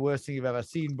it being the worst thing you've ever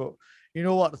seen. But you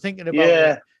know what? Thinking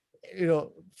about it,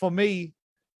 for me.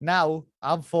 Now,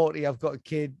 I'm 40, I've got a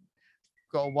kid,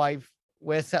 got a wife,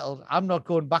 we're settled. I'm not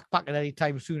going backpacking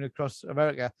anytime soon across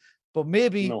America. But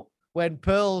maybe when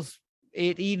Pearl's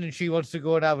 18 and she wants to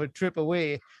go and have a trip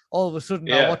away, all of a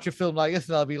sudden I'll watch a film like this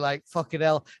and I'll be like, fucking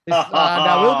hell. And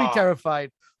I will be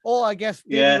terrified. Or I guess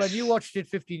maybe when you watched it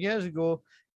 15 years ago,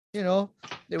 it was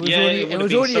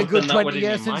only a good 20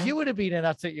 years since you would have been in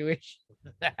that situation.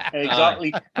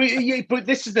 Exactly. But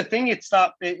this is the thing. It's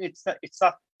that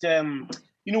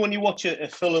when you watch a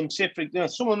film, say for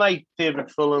some of my favorite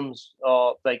films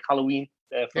are like Halloween,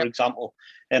 for example,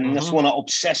 and that's one I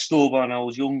obsessed over when I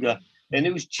was younger, and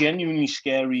it was genuinely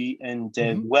scary and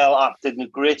well acted and a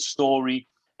great story.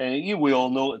 We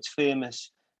all know it's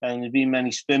famous, and there's been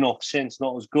many spin-offs since,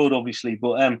 not as good, obviously,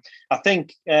 but I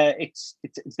think it's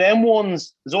them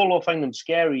ones. There's all I find them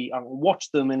scary and watch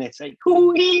them, and it's like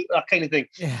that kind of thing.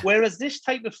 Yeah. Whereas this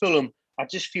type of film, I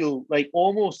just feel like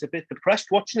almost a bit depressed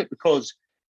watching it because.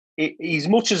 As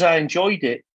much as I enjoyed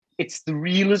it, it's the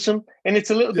realism, and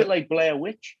it's a little bit like Blair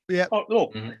Witch. Yeah.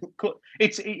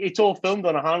 It's all filmed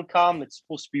on a hand cam. It's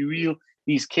supposed to be real.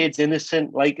 These kids,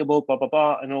 innocent, likable, blah blah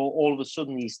blah, and all of a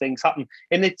sudden these things happen.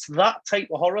 And it's that type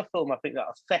of horror film I think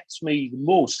that affects me the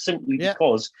most, simply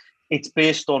because it's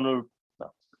based on a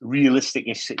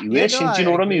realistic situation. Do you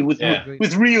know what I mean?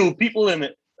 With real people in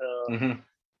it.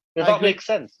 If that makes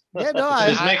sense. Yeah, no,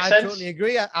 I totally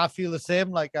agree. I feel the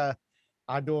same. Like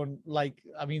I don't like,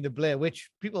 the Blair Witch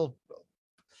people.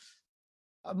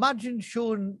 Imagine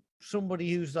showing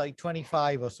somebody who's like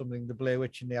 25 or something, the Blair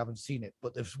Witch, and they haven't seen it,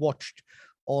 but they've watched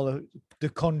all of the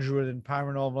Conjuring and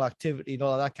Paranormal Activity and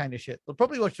all of that kind of shit. They'll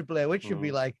probably watch the Blair Witch and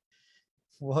be like,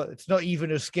 well, it's not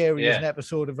even as scary as an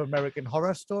episode of American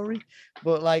Horror Story,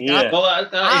 but like,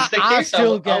 I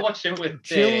still get watched it with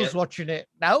chills watching it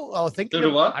now. I was thinking,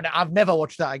 and I've never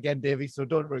watched that again, Davey. So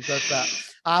don't regret that.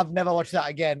 I've never watched that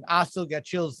again. I still get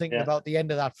chills thinking about the end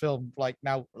of that film. Like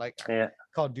now, like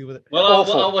can't deal with it. Well,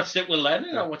 I watched it with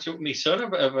Lennon. I watched it with my son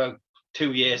about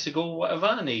 2 years ago, or whatever,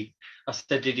 and I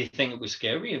said, "Did you think it was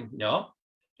scary?" And no,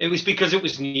 it was because it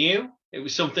was new. It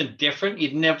was something different.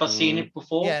 You'd never seen it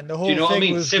before. Yeah, and the whole Do you know thing what I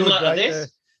mean? was Similar good, right? to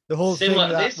this. The whole thing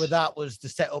with that was to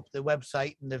set up the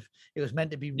website, and it was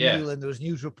meant to be real, and there was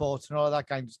news reports and all of that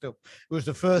kind of stuff. It was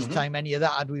the first time any of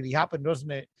that had really happened,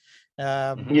 wasn't it?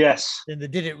 Yes. And they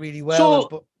did it really well.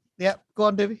 But go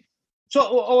on, Davey. So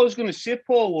all I was going to say,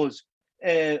 Paul, was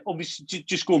obviously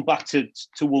just going back to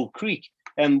Wolf Creek,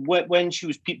 and when she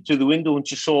was peeping through the window and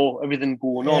she saw everything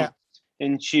going on,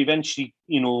 and she eventually,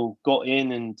 got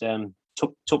in and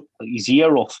took his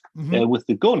ear off with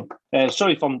the gun.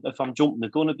 Sorry if I'm jumping the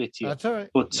gun a bit here. That's all right.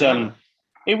 But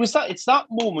it's that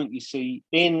moment you see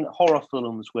in horror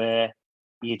films where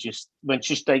you when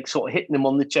she's like sort of hitting him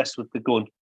on the chest with the gun,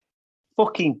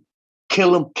 fucking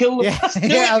kill him.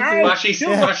 She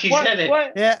said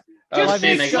it. Yeah. Just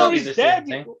make sure he's dead.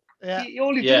 You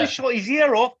only done is shot his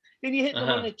ear off. Then you hit him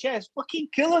on the chest, fucking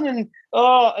kill him, and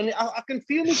I can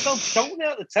feel myself shouting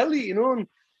out the telly, And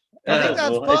I think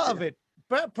that's part of it.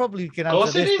 Brett probably can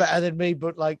answer this better than me,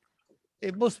 but like,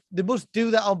 they must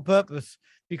do that on purpose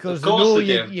because they know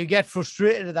you get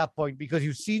frustrated at that point because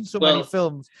you've seen so many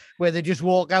films where they just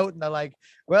walk out and they're like,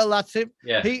 "Well, that's him.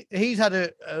 Yeah. He's had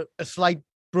a slight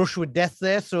brush with death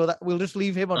there, so that we'll just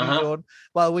leave him on his own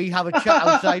while we have a chat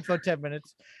outside for 10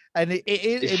 minutes." And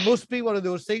it must be one of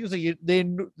those things that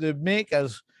the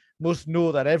makers must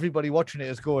know that everybody watching it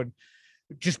is going,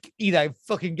 just either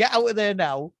fucking get out of there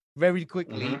now very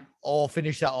quickly or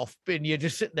finish that off. And you're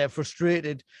just sitting there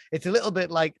frustrated. It's a little bit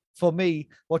like, for me,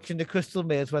 watching the Crystal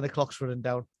Maze when the clock's running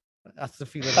down. That's the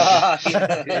feeling. It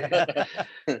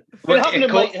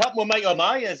happened with Michael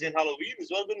Myers in Halloween as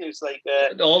well, didn't it? It's like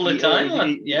all the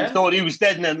time. He thought he was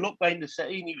dead and then looked behind the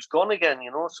city and he was gone again.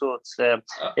 So it's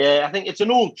I think it's an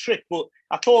old trick, but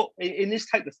I thought in this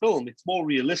type of film it's more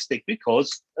realistic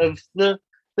because of the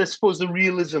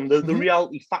realism, the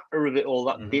reality factor of it all,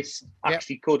 that this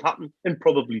actually could happen and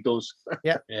probably does.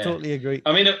 Yeah, totally agree.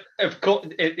 I mean, of course,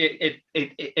 it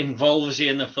involves you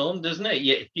in the film, doesn't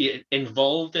it? You're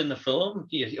involved in the film,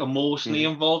 you're emotionally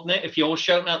involved in it. If you're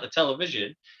shouting at the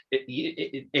television,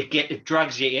 it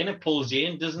drags you in, it pulls you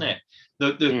in, doesn't it?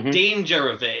 The danger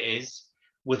of it is,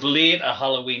 with later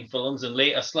Halloween films and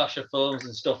later slasher films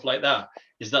and stuff like that,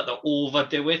 is that they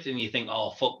overdo it and you think,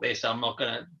 "Oh, fuck this, I'm not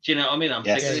gonna," do you know what I mean? I'm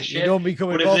sick of this shit. You don't become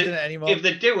involved in it anymore. If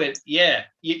they do it,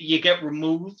 you get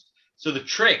removed. So the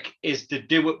trick is to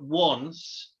do it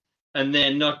once and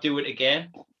then not do it again.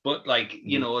 But like,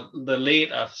 the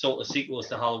later sort of sequels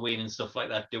to Halloween and stuff like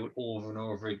that do it over and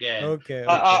over again. Okay.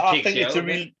 I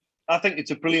think it's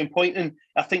a brilliant point, and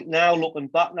I think now looking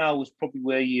back now is probably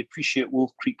where you appreciate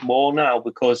Wolf Creek more now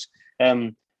because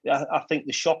I think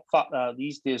the shock factor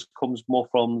these days comes more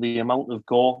from the amount of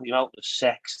gore, the amount of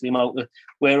sex,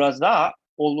 whereas that,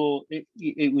 although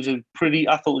it was I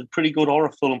thought it was a pretty good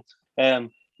horror film.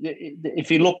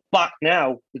 If you look back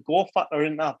now, the gore factor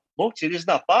isn't that much. It isn't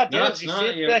that bad. No, it's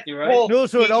not. You're right. No,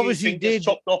 so it obviously did.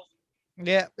 Off.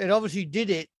 Yeah, it obviously did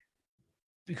it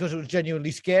because it was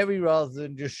genuinely scary rather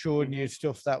than just showing you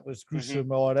stuff that was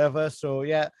gruesome or whatever. So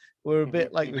yeah, we're a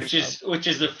bit like which is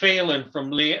the failing from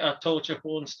later torture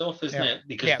porn stuff, isn't it?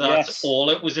 Because that's all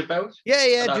it was about.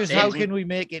 Yeah. Just how can we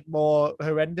make it more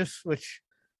horrendous? Which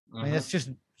I mean,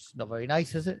 it's not very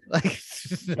nice, is it? Like, it's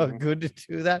just not good to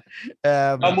do that.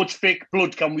 How much fake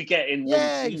blood can we get in?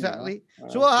 Yeah, exactly.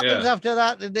 So what happens after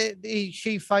that?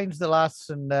 She finds the lass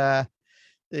and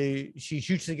she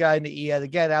shoots the guy in the ear. They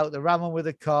get out, they ram him with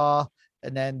a car,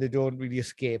 and then they don't really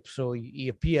escape. So he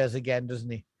appears again, doesn't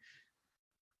he?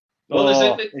 Well,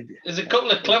 there's a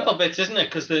couple of clever bits, isn't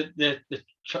it? Because they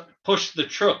push the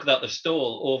truck that they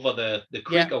stole over the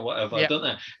creek or whatever, don't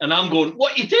they? And I'm going,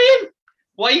 "What are you doing?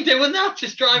 Why are you doing that?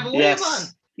 Just drive away, man." Yes,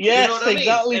 you know what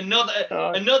exactly. I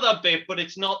mean? Another bit, but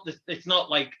it's not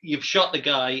like you've shot the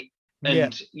guy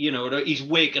and he's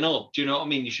waking up. Do you know what I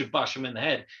mean? You should bash him in the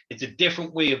head. It's a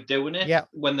different way of doing it. Yeah.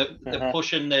 When they're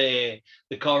pushing the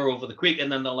car over the creek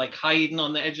and then they're like hiding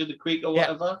on the edge of the creek or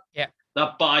whatever. Yeah.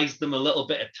 That buys them a little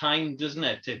bit of time, doesn't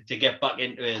it, to get back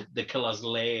into the killer's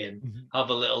lair and have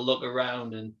a little look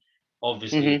around. And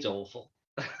obviously, it's awful.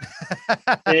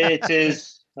 It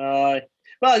is.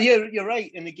 Well, you're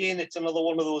right. And again, it's another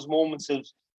one of those moments of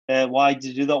why did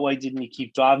you do that? Why didn't you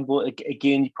keep driving? But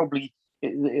again,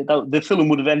 the film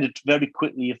would have ended very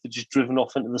quickly if they just driven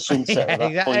off into the sunset at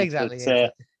that point. Exactly.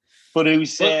 But it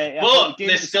was. But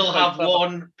they still have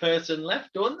one person left,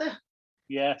 don't they?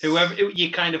 Yes. Whoever you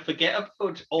kind of forget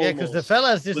about. Yeah, because the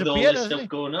fella's disappeared. With all this stuff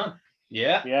going on.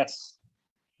 Yeah. Yes.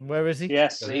 Where is he?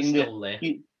 Yes. So he's still there.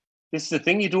 This is the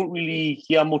thing, you don't really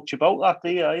hear much about that,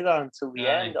 do you, either, until the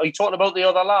end. Are you talking about the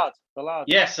other lad?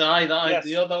 Yes,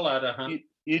 the other lad. Uh-huh.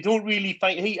 You don't really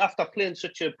find after playing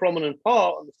such a prominent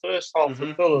part in the first half of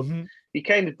the film, he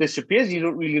kind of disappears. You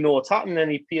don't really know what's happening.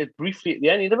 And he appeared briefly at the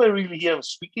end. You never really hear him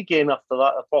speak again after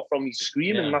that, apart from his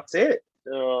screaming. And that's it.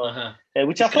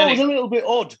 Which I thought was a little bit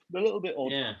odd.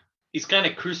 Yeah. He's kind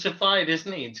of crucified,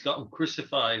 isn't he? He's got him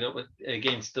crucified up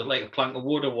against a plank of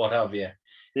wood or what have you.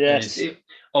 Yes.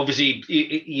 Obviously,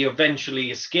 he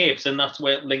eventually escapes, and that's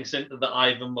where it links into the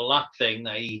Ivan Milat thing.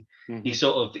 That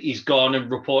he's gone and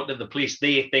reported to the police.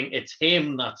 They think it's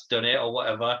him that's done it or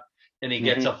whatever, and he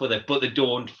gets off with it. But they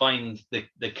don't find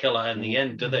the killer in the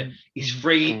end, do they? He's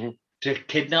free to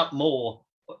kidnap more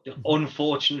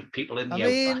unfortunate people in the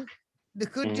outback. They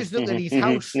could just look at his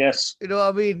house. Yes. You know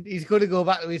what I mean? He's going to go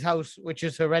back to his house, which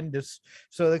is horrendous.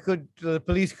 So the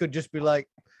police could just be like,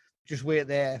 just wait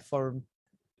there for him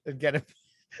and get him.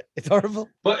 It's horrible.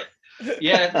 But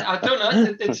yeah, I don't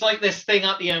know. It's like this thing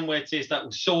at the end where it says that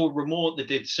was so remote they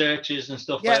did searches and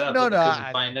stuff like that. But they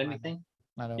couldn't find anything.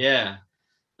 I know. Yeah.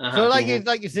 So like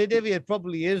you say, Davey, it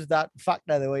probably is that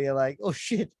factor there where you're like, oh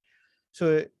shit.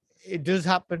 So it does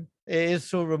happen. It is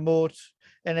so remote.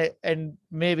 And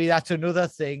maybe that's another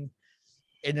thing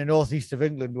in the northeast of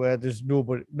England where there's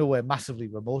nowhere massively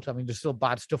remote. I mean, there's still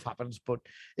bad stuff happens, but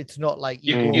it's not like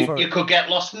you could get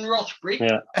lost in Rothbury.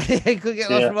 Yeah, you could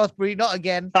get lost in Rothbury. Not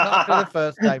again. Not for the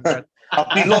first time, Brett.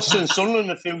 I've been lost in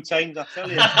Sunderland a few times. I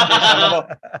tell you,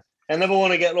 I never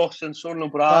want to get lost in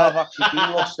Sunderland, but I've actually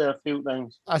been lost there a few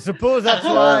times. I suppose that's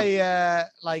why,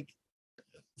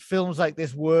 films like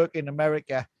this work in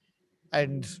America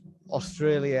and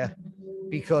Australia,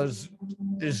 because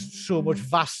there's so much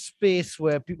vast space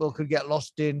where people could get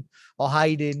lost in or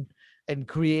hide in and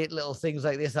create little things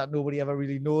like this that nobody ever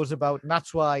really knows about. And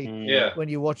that's why when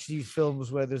you watch these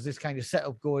films where there's this kind of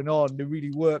setup going on, they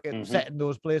really work at setting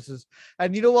those places.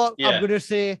 And you know what? I'm going to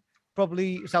say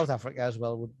probably South Africa as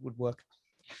well would work.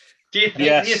 Do you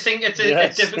think it's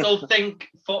a difficult thing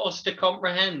for us to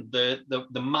comprehend,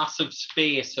 the massive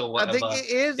space or whatever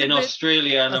in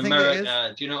Australia and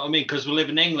America? Do you know what I mean? Because we live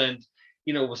in England,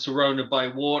 you know, we're surrounded by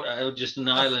water, just an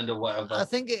island or whatever. I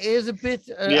think it is a bit.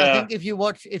 I think if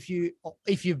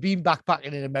you've been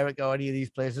backpacking in America or any of these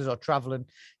places or traveling,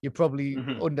 you probably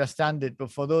understand it.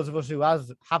 But for those of us who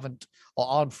haven't or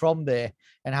aren't from there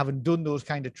and haven't done those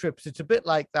kind of trips, it's a bit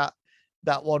like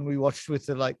that one we watched with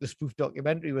the spoof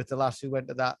documentary with the lass who went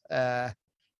to that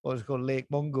what was it called, Lake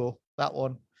Mungo. That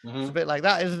one. It's a bit like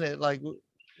that, isn't it? Like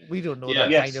we don't know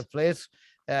that kind of place,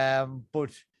 but.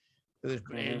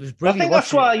 It was brilliant.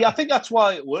 I think that's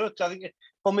why it works. I think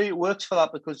for me it works for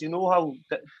that because you know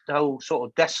how sort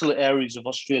of desolate areas of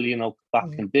Australia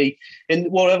back can be,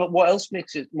 and what else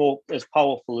makes it more as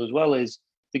powerful as well is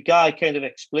the guy kind of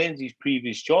explains his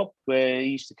previous job where he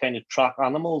used to kind of track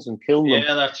animals and kill them.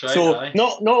 Yeah, that's right. So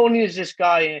not only is this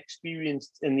guy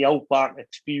experienced in the outback,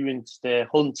 experienced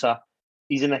hunter,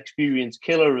 he's an experienced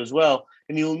killer as well.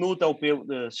 And he'll no doubt be able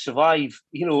to survive,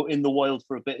 in the wild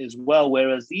for a bit as well.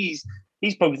 Whereas he's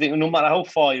probably thinking, no matter how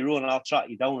far you run, I'll track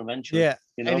you down eventually. Yeah.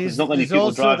 There's not many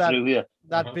people drive through here.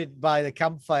 That bit by the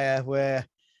campfire where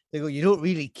they go, you don't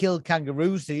really kill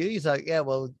kangaroos, do you? He's like, yeah,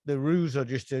 well, the roos are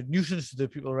just a nuisance to the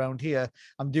people around here.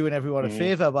 I'm doing everyone a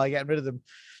favor by getting rid of them.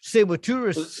 Same with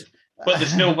tourists. But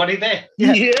there's nobody there.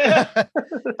 Yeah.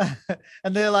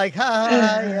 And they're like,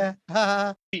 ha,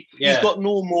 ha. He's got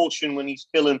no emotion when he's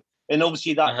killing. And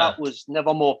obviously that was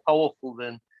never more powerful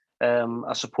than,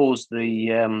 I suppose,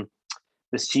 the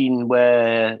scene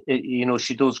where,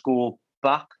 she does go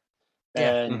back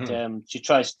and she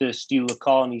tries to steal the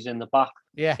car and he's in the back.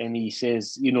 Yeah. And he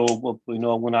says, I'm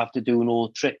going to have to do an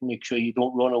old trick, make sure you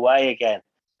don't run away again.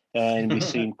 And we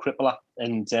see him cripple her.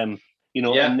 And, and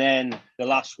then the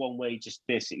last one where he just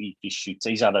basically shoots.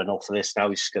 He's had enough of this now.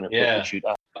 He's just going to shoot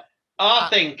her. I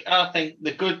think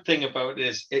the good thing about it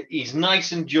is he's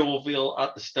nice and jovial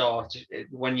at the start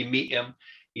when you meet him.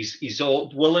 He's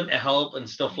all willing to help and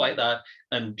stuff like that.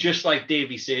 And just like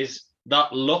Davey says,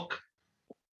 that look,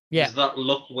 and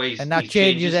that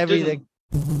changes everything.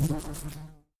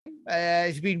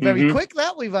 It's been very quick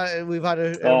that we've had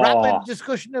a rapid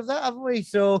discussion of that, haven't we?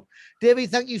 So, Davey,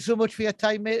 thank you so much for your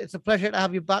time, mate. It's a pleasure to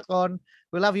have you back on.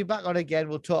 We'll have you back on again.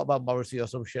 We'll talk about Morrissey or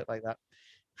some shit like that.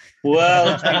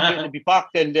 Well, it's been great to be back,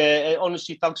 and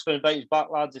honestly, thanks for inviting us back,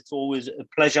 lads. It's always a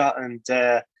pleasure, and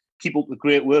keep up the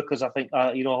great work, because I think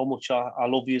you know how much I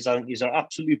love you. I think you're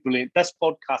absolutely brilliant. Best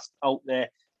podcast out there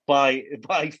by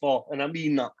far, and I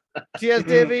mean that. Cheers,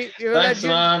 Davey. You're Thanks,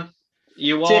 man.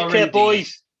 You Take are care, indeed.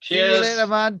 boys. Cheers. See you later,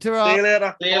 man. Ta-ra. See you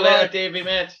later. See you later, Davey,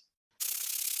 mate.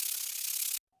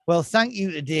 Well, thank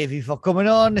you to Davey for coming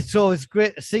on. It's always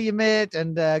great to see you, mate,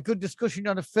 and good discussion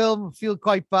on the film. I feel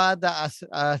quite bad that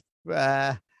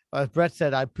as Brett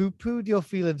said, I poo-pooed your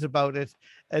feelings about it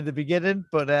at the beginning,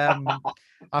 but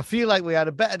I feel like we had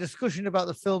a better discussion about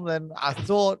the film than I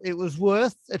thought it was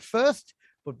worth at first.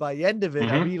 But by the end of it,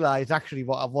 I realized actually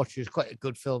what I've watched is quite a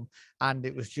good film, and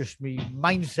it was just me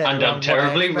mindset. And I'm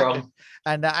terribly wrong.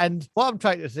 And what I'm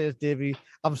trying to say is, Davey,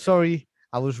 I'm sorry,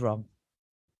 I was wrong.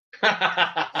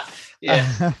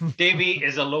 Yeah, Davey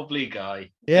is a lovely guy.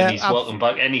 Yeah, and he's welcome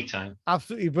back anytime.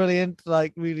 Absolutely brilliant,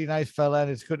 like really nice fella, and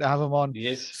it's good to have him on.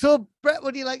 Yes. So, Brett,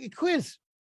 would you like a quiz?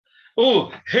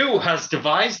 Oh, who has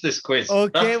devised this quiz?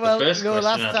 Okay, That's well, the first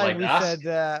last question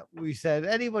time we said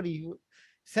anybody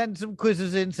send some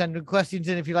quizzes in, send some questions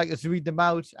in if you'd like us to read them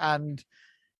out. And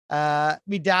my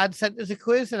dad sent us a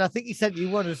quiz, and I think he sent you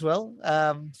one as well.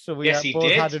 So we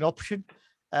both had an option.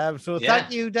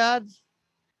 Thank you, Dad.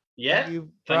 Yeah,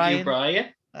 thank you,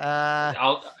 Brian.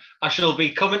 I shall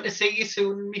be coming to see you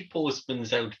soon in my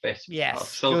postman's outfit. Yes, I've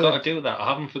still got to do that. I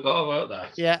haven't forgot about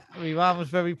that. Yeah, my mum was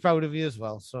very proud of you as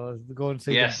well. So we'll go and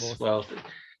see them both. Yes, well,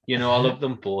 you know, I love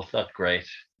them both. That's great.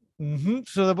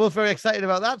 So they're both very excited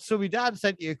about that. So my dad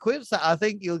sent you a quiz that I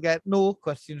think you'll get no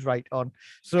questions right on.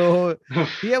 So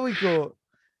here we go.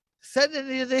 Send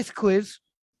in this quiz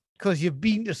because you've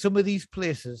been to some of these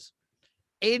places,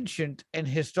 ancient and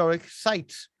historic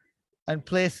sites and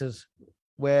places.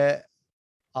 Where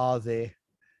are they?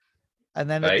 And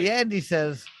then at the end, he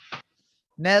says,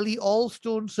 nearly all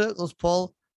stone circles,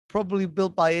 Paul, probably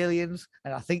built by aliens.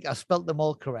 And I think I spelt them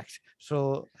all correct.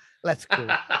 So let's go.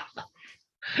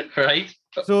 Right.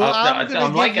 So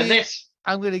I'm liking this.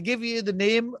 I'm going to give you the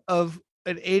name of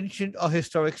an ancient or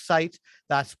historic site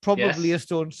that's probably a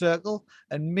stone circle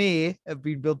and may have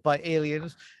been built by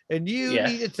aliens. And you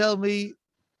need to tell me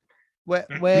where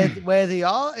they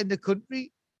are in the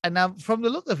country. And from the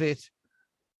look of it,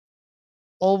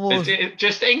 almost... Is it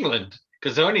just England?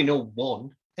 Because I only know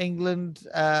one. England,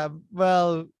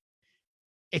 well,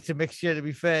 it's a mixture, to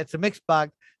be fair. It's a mixed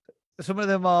bag. Some of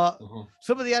them are...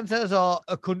 Some of the answers are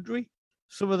a country.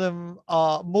 Some of them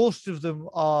are... Most of them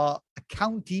are a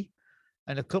county.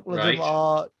 And a couple of them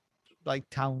are like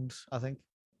towns, I think.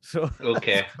 So,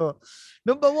 okay.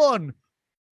 Number one,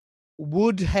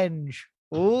 Woodhenge.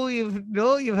 Oh, you've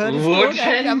heard of Woodhenge,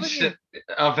 haven't you?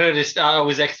 I've heard it. I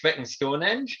was expecting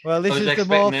Stonehenge. Well, this is the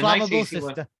more flammable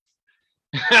sister.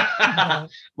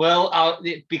 Well,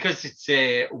 because it's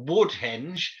a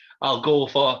Woodhenge, I'll go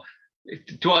for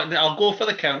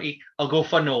the county. I'll go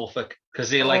for Norfolk because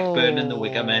they like burning the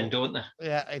Wicker Men, don't they?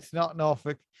 Yeah, it's not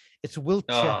Norfolk. It's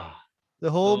Wiltshire,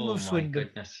 the home of Swindon. My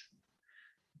goodness.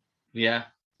 Yeah,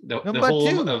 the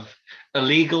home of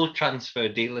illegal transfer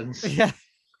dealings. Yeah.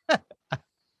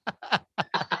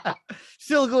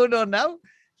 Still going on now.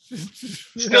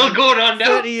 Still going on now.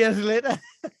 30 years later.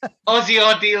 Aussie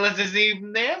or dealers is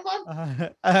even there,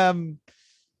 man.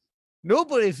 No,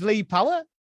 but it's Lee Power.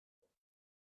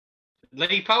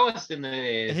 Lee Power's in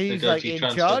he's like in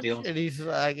charge, deals. And he's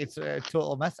like it's a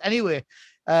total mess. Anyway,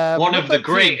 one of the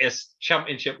greatest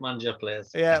championship manager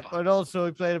players. Yeah, ever. But also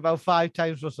he played about 5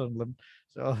 times for Sunderland.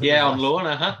 So yeah, on loan,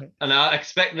 and I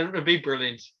expect him to be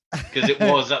brilliant. Because it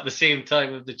was at the same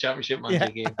time of the championship manager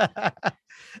game.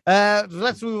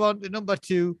 Let's move on to number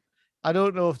 2. I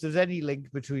don't know if there's any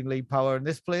link between Lee Power and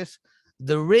this place.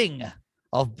 The Ring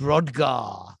of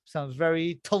Brodgar. Sounds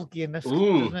very Tolkien-esque,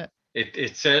 doesn't it?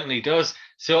 It certainly does.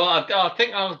 So I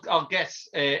think I'll guess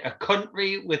a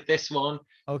country with this one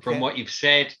from what you've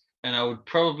said, and I would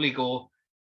probably go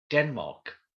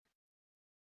Denmark.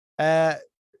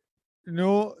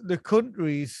 No, the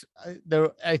countries,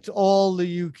 it's all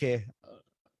the UK.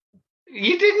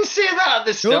 You didn't say that at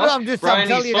the start. No, I'm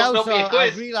telling you now, so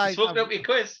I realised... He's fucked up your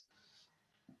quiz.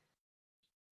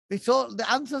 It's all, the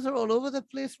answers are all over the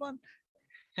place, man.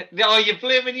 Oh, you're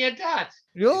blaming your dad?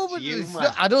 No, but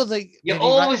I don't think... You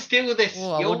always do this.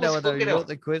 Oh, I wonder whether he wrote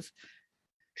the quiz.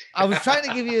 I was trying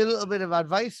to give you a little bit of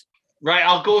advice. Right,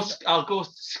 I'll go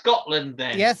Scotland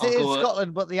then. Yes, it is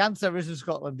Scotland, but the answer isn't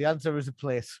Scotland. The answer is a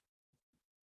place.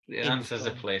 The answer's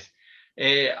a place.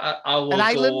 I will an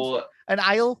island? go... An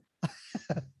isle?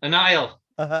 An isle.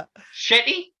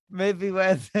 Shetty? Maybe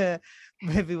where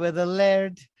the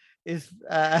laird is.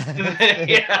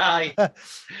 Yeah.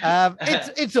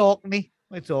 It's Orkney.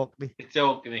 It's Orkney. It's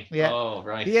Orkney. Yeah. Oh,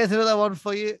 right. Here's another one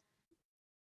for you.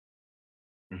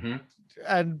 Mm-hmm.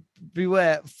 And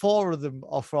beware, 4 of them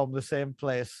are from the same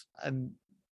place, and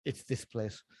it's this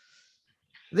place.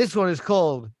 This one is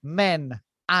called Men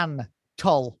An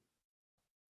Toll.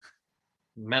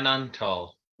 Men An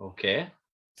Toll. Okay.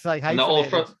 It's like And they're all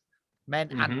hyphenated. from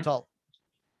Men An Toll.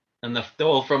 And they're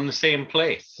all from the same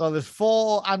place. So there's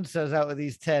 4 answers out of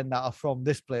these 10 that are from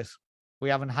this place. We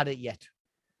haven't had it yet.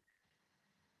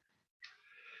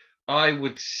 I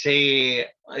would say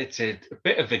it's a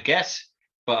bit of a guess,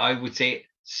 but I would say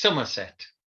Somerset.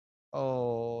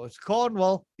 Oh, it's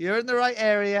Cornwall. You're in the right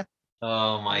area.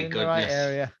 Oh my goodness! The right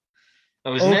area. I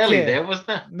was nearly there, wasn't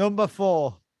I? Number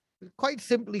 4, quite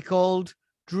simply called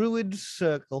Druid's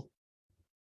Circle.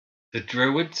 The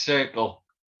Druid Circle.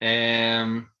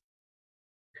 They're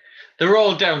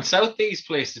all down south, these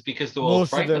places, because they're all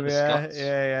frightened of the Scots.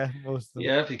 Yeah, most of them.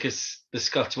 Yeah, because the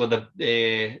Scots were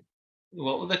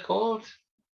what were they called?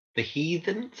 The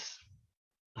heathens.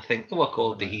 I think they were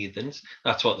called the heathens.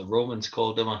 That's what the Romans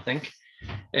called them, I think.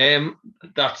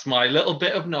 That's my little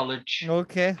bit of knowledge.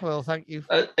 Okay, well, thank you.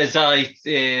 As I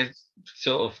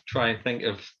sort of try and think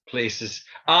of places,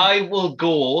 I will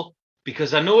go,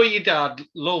 because I know your dad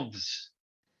loves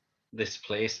this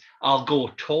place. I'll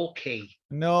go Torquay.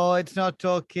 No, it's not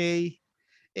Torquay.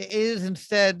 It is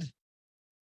instead,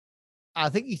 I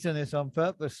think he's done this on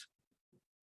purpose,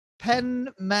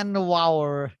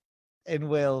 Penmenoir in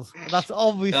Wales. That's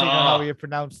obviously not how you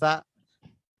pronounce that.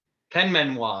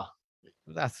 Penmenoir.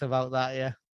 That's about that,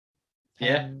 yeah.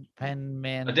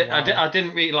 Penmenoir. I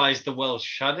didn't realise the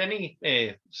Welsh had any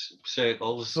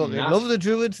circles. Fucking love the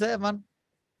Druids there, man.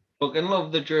 Fucking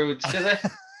love the Druids, do they?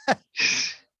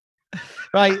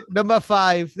 Right, number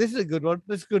 5. This is a good one.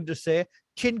 This is good to say.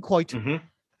 Chinquoit. Mm-hmm.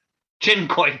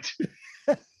 Chinquoit.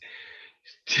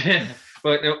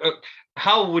 But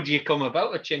how would you come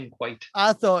about a chinquoit?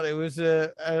 I thought it was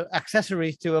a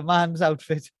accessory to a man's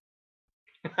outfit.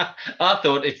 I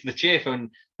thought it's the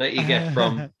chafing that you get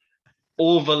from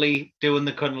overly doing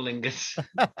the cunnilingus.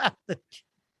 The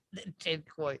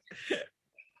chinquoit.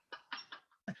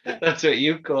 That's what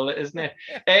you call it, isn't it?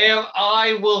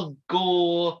 I will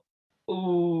go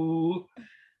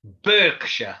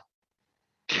Berkshire.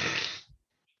 It's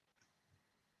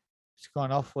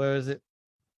gone off. Where is it?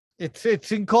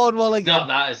 It's in Cornwall again. Not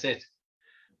that, is it?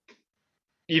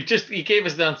 You gave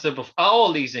us the answer before. Are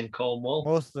all these in Cornwall?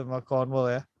 Most of them are Cornwall,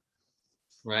 yeah.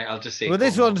 Right, I'll just say. Well,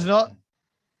 this one's not.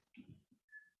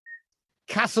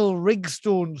 Castle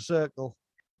Rigstone Circle.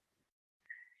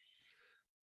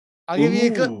 I'll give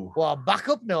you a good. Well, back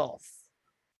up north.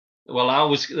 Well,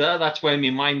 that's where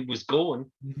my mind was going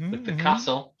with the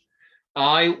castle.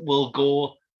 I will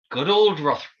go good old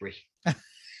Rothbury.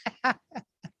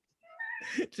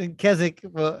 It's in Keswick,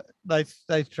 but nice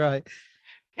try.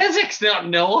 Keswick's not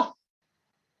north.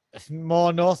 It's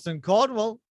more north than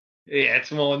Cornwall. Yeah,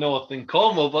 it's more north than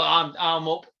Cornwall, but I'm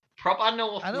up proper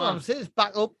north. I know, man. I'm saying it's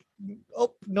back up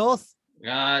north.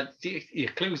 Your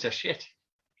clues are shit.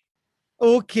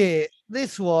 Okay,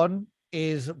 this one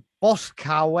is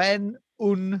Boscawen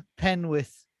un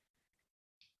Penwith.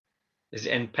 Is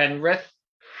it in Penrith?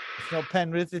 It's not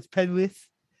Penrith, it's Penwith.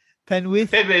 Penwith.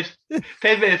 Penrith.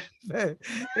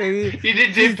 You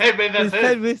didn't say Penrith. It's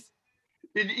Penwith.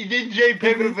 You didn't say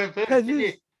Penrith.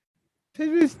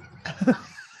 Penwith.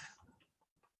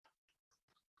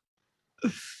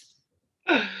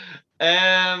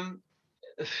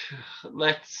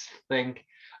 Let's think.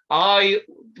 I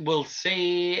will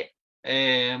say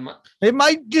it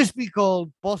might just be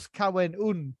called Boscawen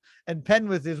un, and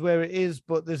Penwith is where it is,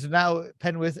 but there's now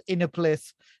Penwith in a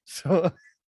place. So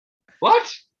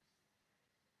what?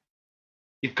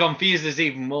 You've confused us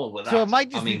even more with that. So it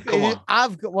might just be. Come on.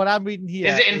 I've got what I'm reading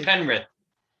here. Is it in Penrith?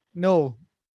 No.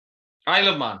 Isle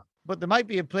of Man. But there might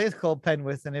be a place called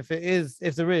Penwith, and if there is,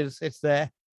 it's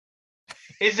there.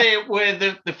 Is it where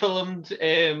they filmed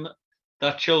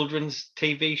that children's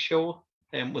TV show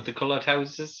with the coloured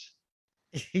houses?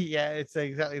 Yeah, it's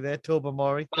exactly there.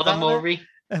 Tobermory. Balamory.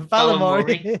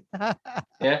 Balamory.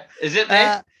 Yeah. Is it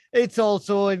there? It's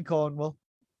also in Cornwall.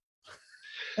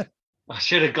 I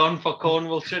should have gone for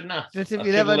Cornwall, shouldn't I? Just if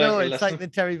you never know, it's like the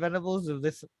Terry Venables of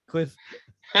this quiz.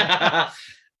 Yeah.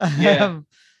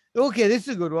 Okay, this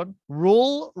is a good one.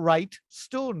 Roll Right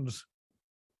Stones.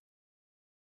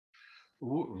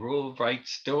 Ooh, Roll Right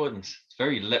Stones. It's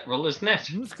very literal, isn't it?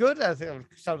 It's good. I think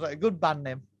it sounds like a good band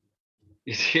name.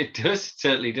 It does. It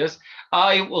certainly does.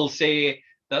 I will say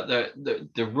that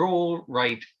the Roll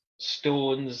Right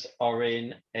Stones are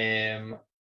in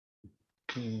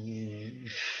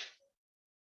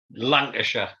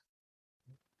Lancashire.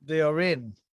 They are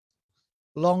in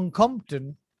Long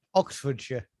Compton,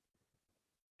 Oxfordshire.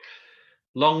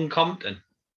 Long Compton?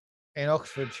 In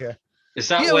Oxfordshire. Is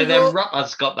that where them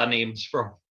rappers got their names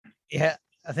from? Yeah,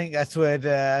 I think that's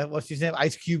where, what's his name?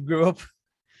 Ice Cube grew up.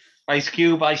 Ice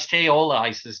Cube, Ice-T, all the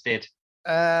Ices did.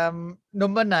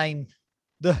 Number 9,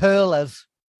 the Hurlers.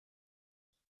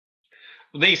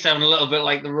 They sound a little bit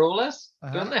like the Rollers,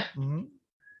 don't they? Mm-hmm.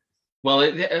 Well,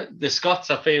 the Scots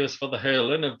are famous for the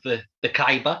hurling of the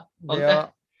Khyber, aren't they?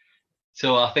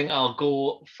 So I think I'll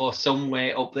go for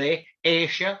somewhere up there.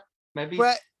 Asia, maybe?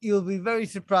 Brett, you'll be very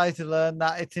surprised to learn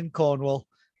that it's in Cornwall.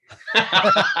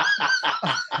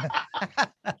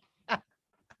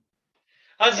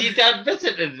 Has your dad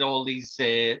visited all these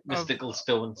mystical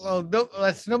stones? Well, no,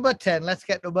 that's number 10. Let's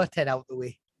get number 10 out the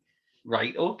way.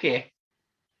 Right, okay.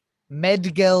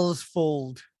 Medgel's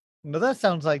Fold. No, that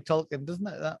sounds like Tolkien, doesn't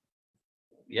it? That.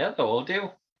 Yeah, they all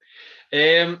do.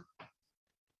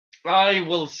 I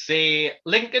will say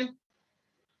Lincoln.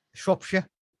 Shropshire.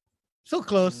 So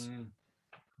close.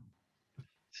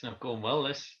 It's not going well,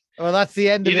 this. Well, that's the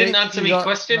end of it. You didn't answer my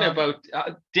question about,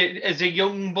 as a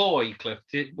young boy, Cliff,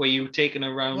 were you taken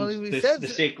around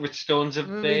the sacred stones of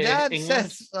England?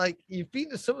 Says, like, you've been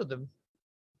to some of them.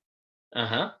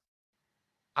 Uh-huh.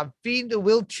 I've been to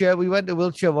Wiltshire. We went to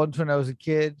Wiltshire once when I was a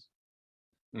kid.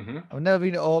 Mm-hmm. I've never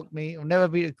been to Orkney. I've never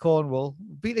been to Cornwall.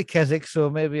 I've been to Keswick, so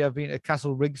maybe I've been to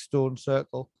Castle Rigstone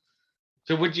Circle.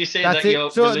 So would you say that your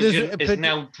religion is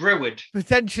now Druid?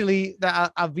 Potentially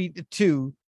that I've been to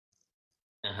 2.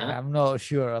 Uh-huh. I'm not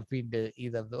sure I've been to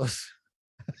either of those.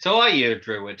 So are you a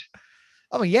Druid?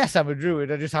 I mean, yes, I'm a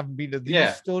Druid. I just haven't been to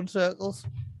these stone circles.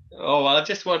 Oh, well, I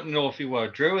just want to know if you were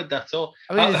a Druid, that's all.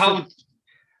 I mean,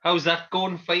 how's that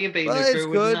going for you being a Druid? It's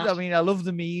good. I mean, I love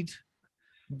the mead.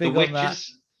 Big the on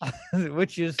witches. That. The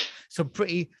witches. Some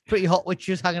pretty hot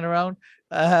witches hanging around.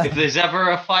 If there's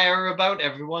ever a fire about,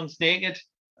 everyone's naked.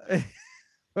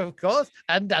 Of course,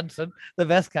 and dancing, the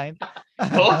best kind.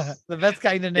 Of course. The best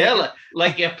kind of naked. Yeah,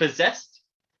 like you're possessed.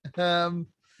 You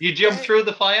jump through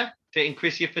the fire to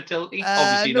increase your fertility.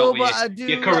 Obviously no, not but with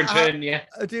your current hernia.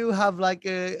 I do have like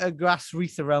a grass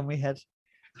wreath around my head.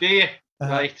 Do you?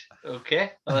 Right.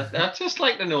 Okay. I'd just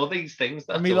like to know these things.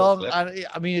 That's I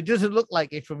mean, it doesn't look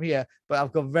like it from here, but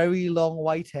I've got very long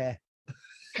white hair.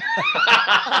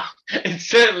 It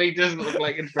certainly doesn't look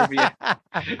like it from here.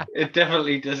 It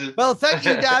definitely doesn't. Well, thank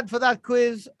you, Dad, for that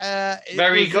quiz.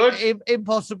 Very good.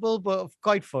 Impossible, but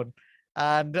quite fun.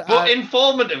 But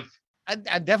informative. And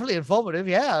definitely informative.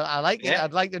 Yeah, I like it.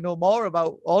 I'd like to know more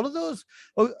about all of those.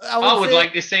 I would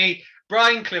like to see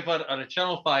Brian Clifford on a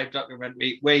Channel 5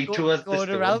 documentary where he tours the stones.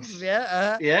 Around,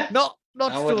 yeah. Not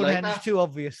Stonehenge, like too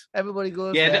obvious. Everybody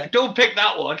goes there. Don't pick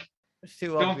that one. It's too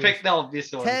Don't obvious. pick the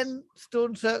obvious ones. 10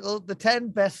 stone circles, the 10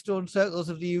 best stone circles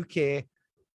of the UK.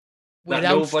 That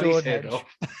nobody's heard of.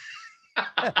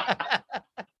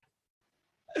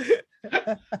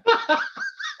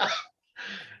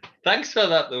 Thanks for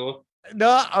that, though.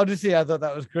 No, honestly, I thought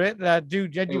that was great. And I do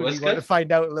genuinely want to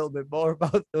find out a little bit more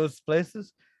about those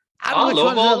places. I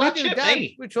love all that shit,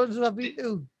 mate. Which ones have I been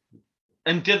to?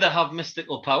 And do they have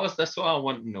mystical powers? That's what I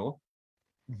want to know.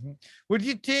 Mm-hmm. Would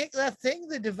you take that thing,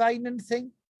 the divining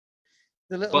thing?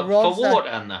 The little rods for water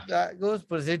and that goes,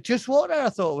 but is it just water? I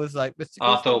thought it was like mystical.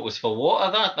 I thought it was for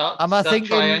water. Am I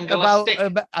thinking about?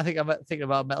 I think I'm thinking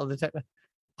about a metal detector.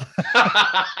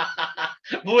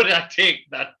 Would I take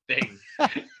that thing?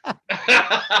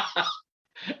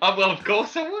 Well, of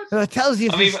course I would. It tells you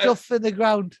there's stuff in the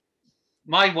ground.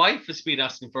 My wife has been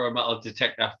asking for a metal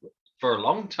detector for a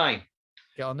long time.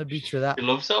 Get on the beach with that. She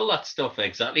loves all that stuff.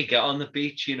 Exactly. Get on the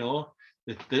beach, you know.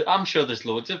 I'm sure there's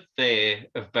loads of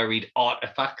buried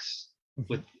artifacts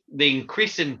with the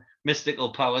increasing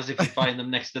mystical powers if you find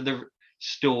them next to the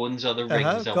stones or the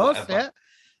rings or whatever. Yeah.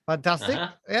 Fantastic.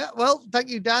 Yeah. Well, thank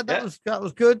you, Dad. That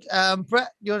was good.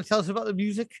 Brett, you want to tell us about the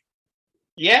music?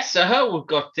 Yes, we've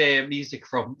got music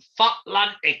from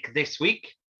Fatlantic this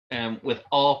week with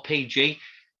RPG.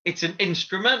 It's an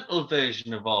instrumental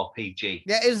version of RPG.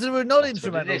 Yeah, is there a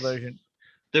non-instrumental version?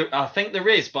 I think there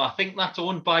is, but I think that's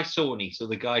owned by Sony, so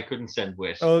the guy couldn't send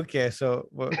with. Okay, so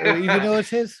even though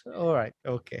it's his? All right,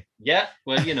 okay. Yeah,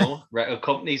 well, you know, record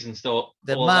companies and stuff.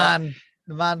 The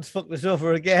man's fucked us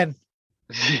over again.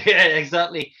 Yeah,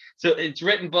 exactly. So it's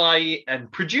written by and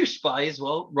produced by as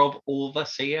well Rob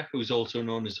Overseer, who's also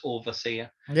known as Overseer.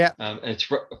 Yeah. And it's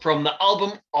from the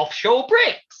album Offshore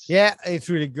Breaks. Yeah, it's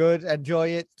really good. Enjoy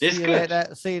it. See you later.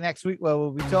 See you next week where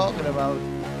we'll be talking about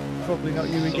probably not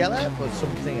Uri Geller, but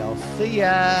something else. See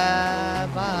ya.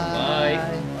 Bye.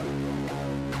 Bye.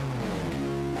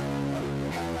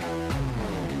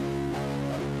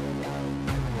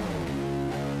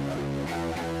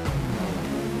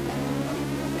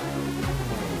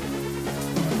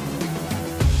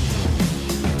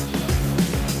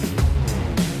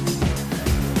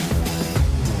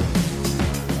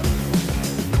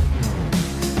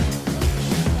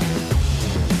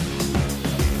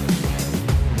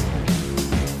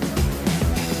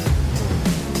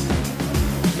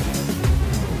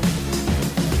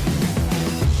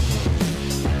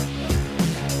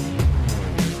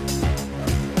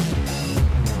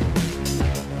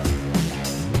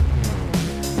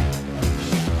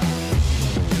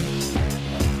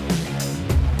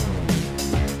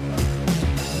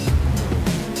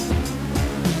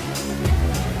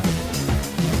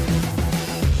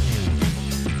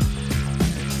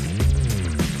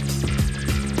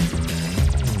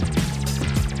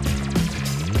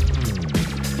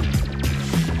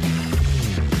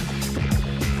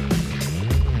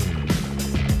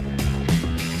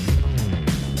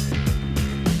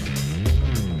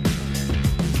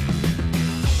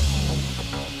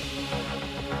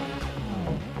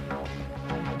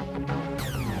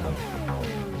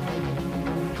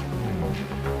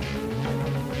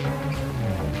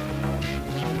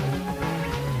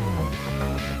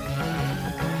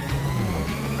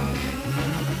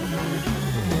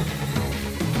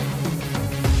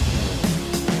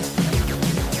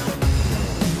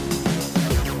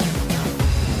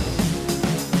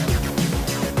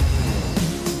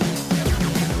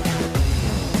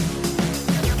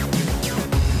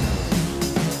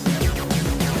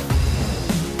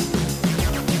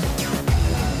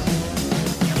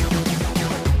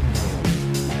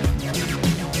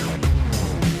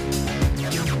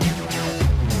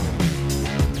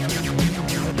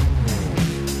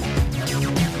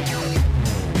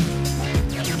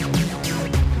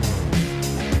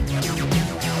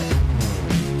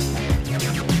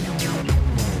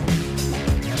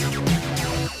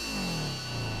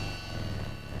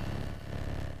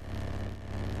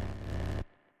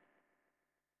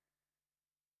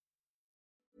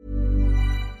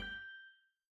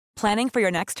 Planning for your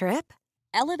next trip?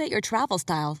 Elevate your travel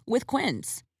style with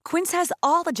Quince. Quince has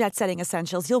all the jet-setting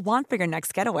essentials you'll want for your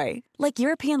next getaway, like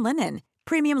European linen,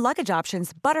 premium luggage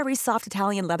options, buttery soft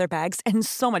Italian leather bags, and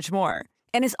so much more.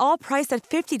 And is all priced at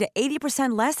 50 to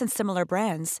 80% less than similar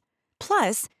brands.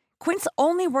 Plus, Quince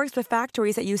only works with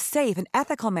factories that use safe and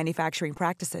ethical manufacturing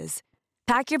practices.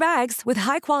 Pack your bags with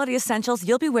high-quality essentials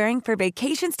you'll be wearing for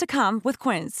vacations to come with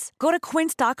Quince. Go to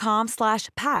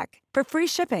quince.com/pack for free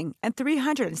shipping and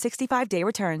 365-day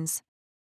returns.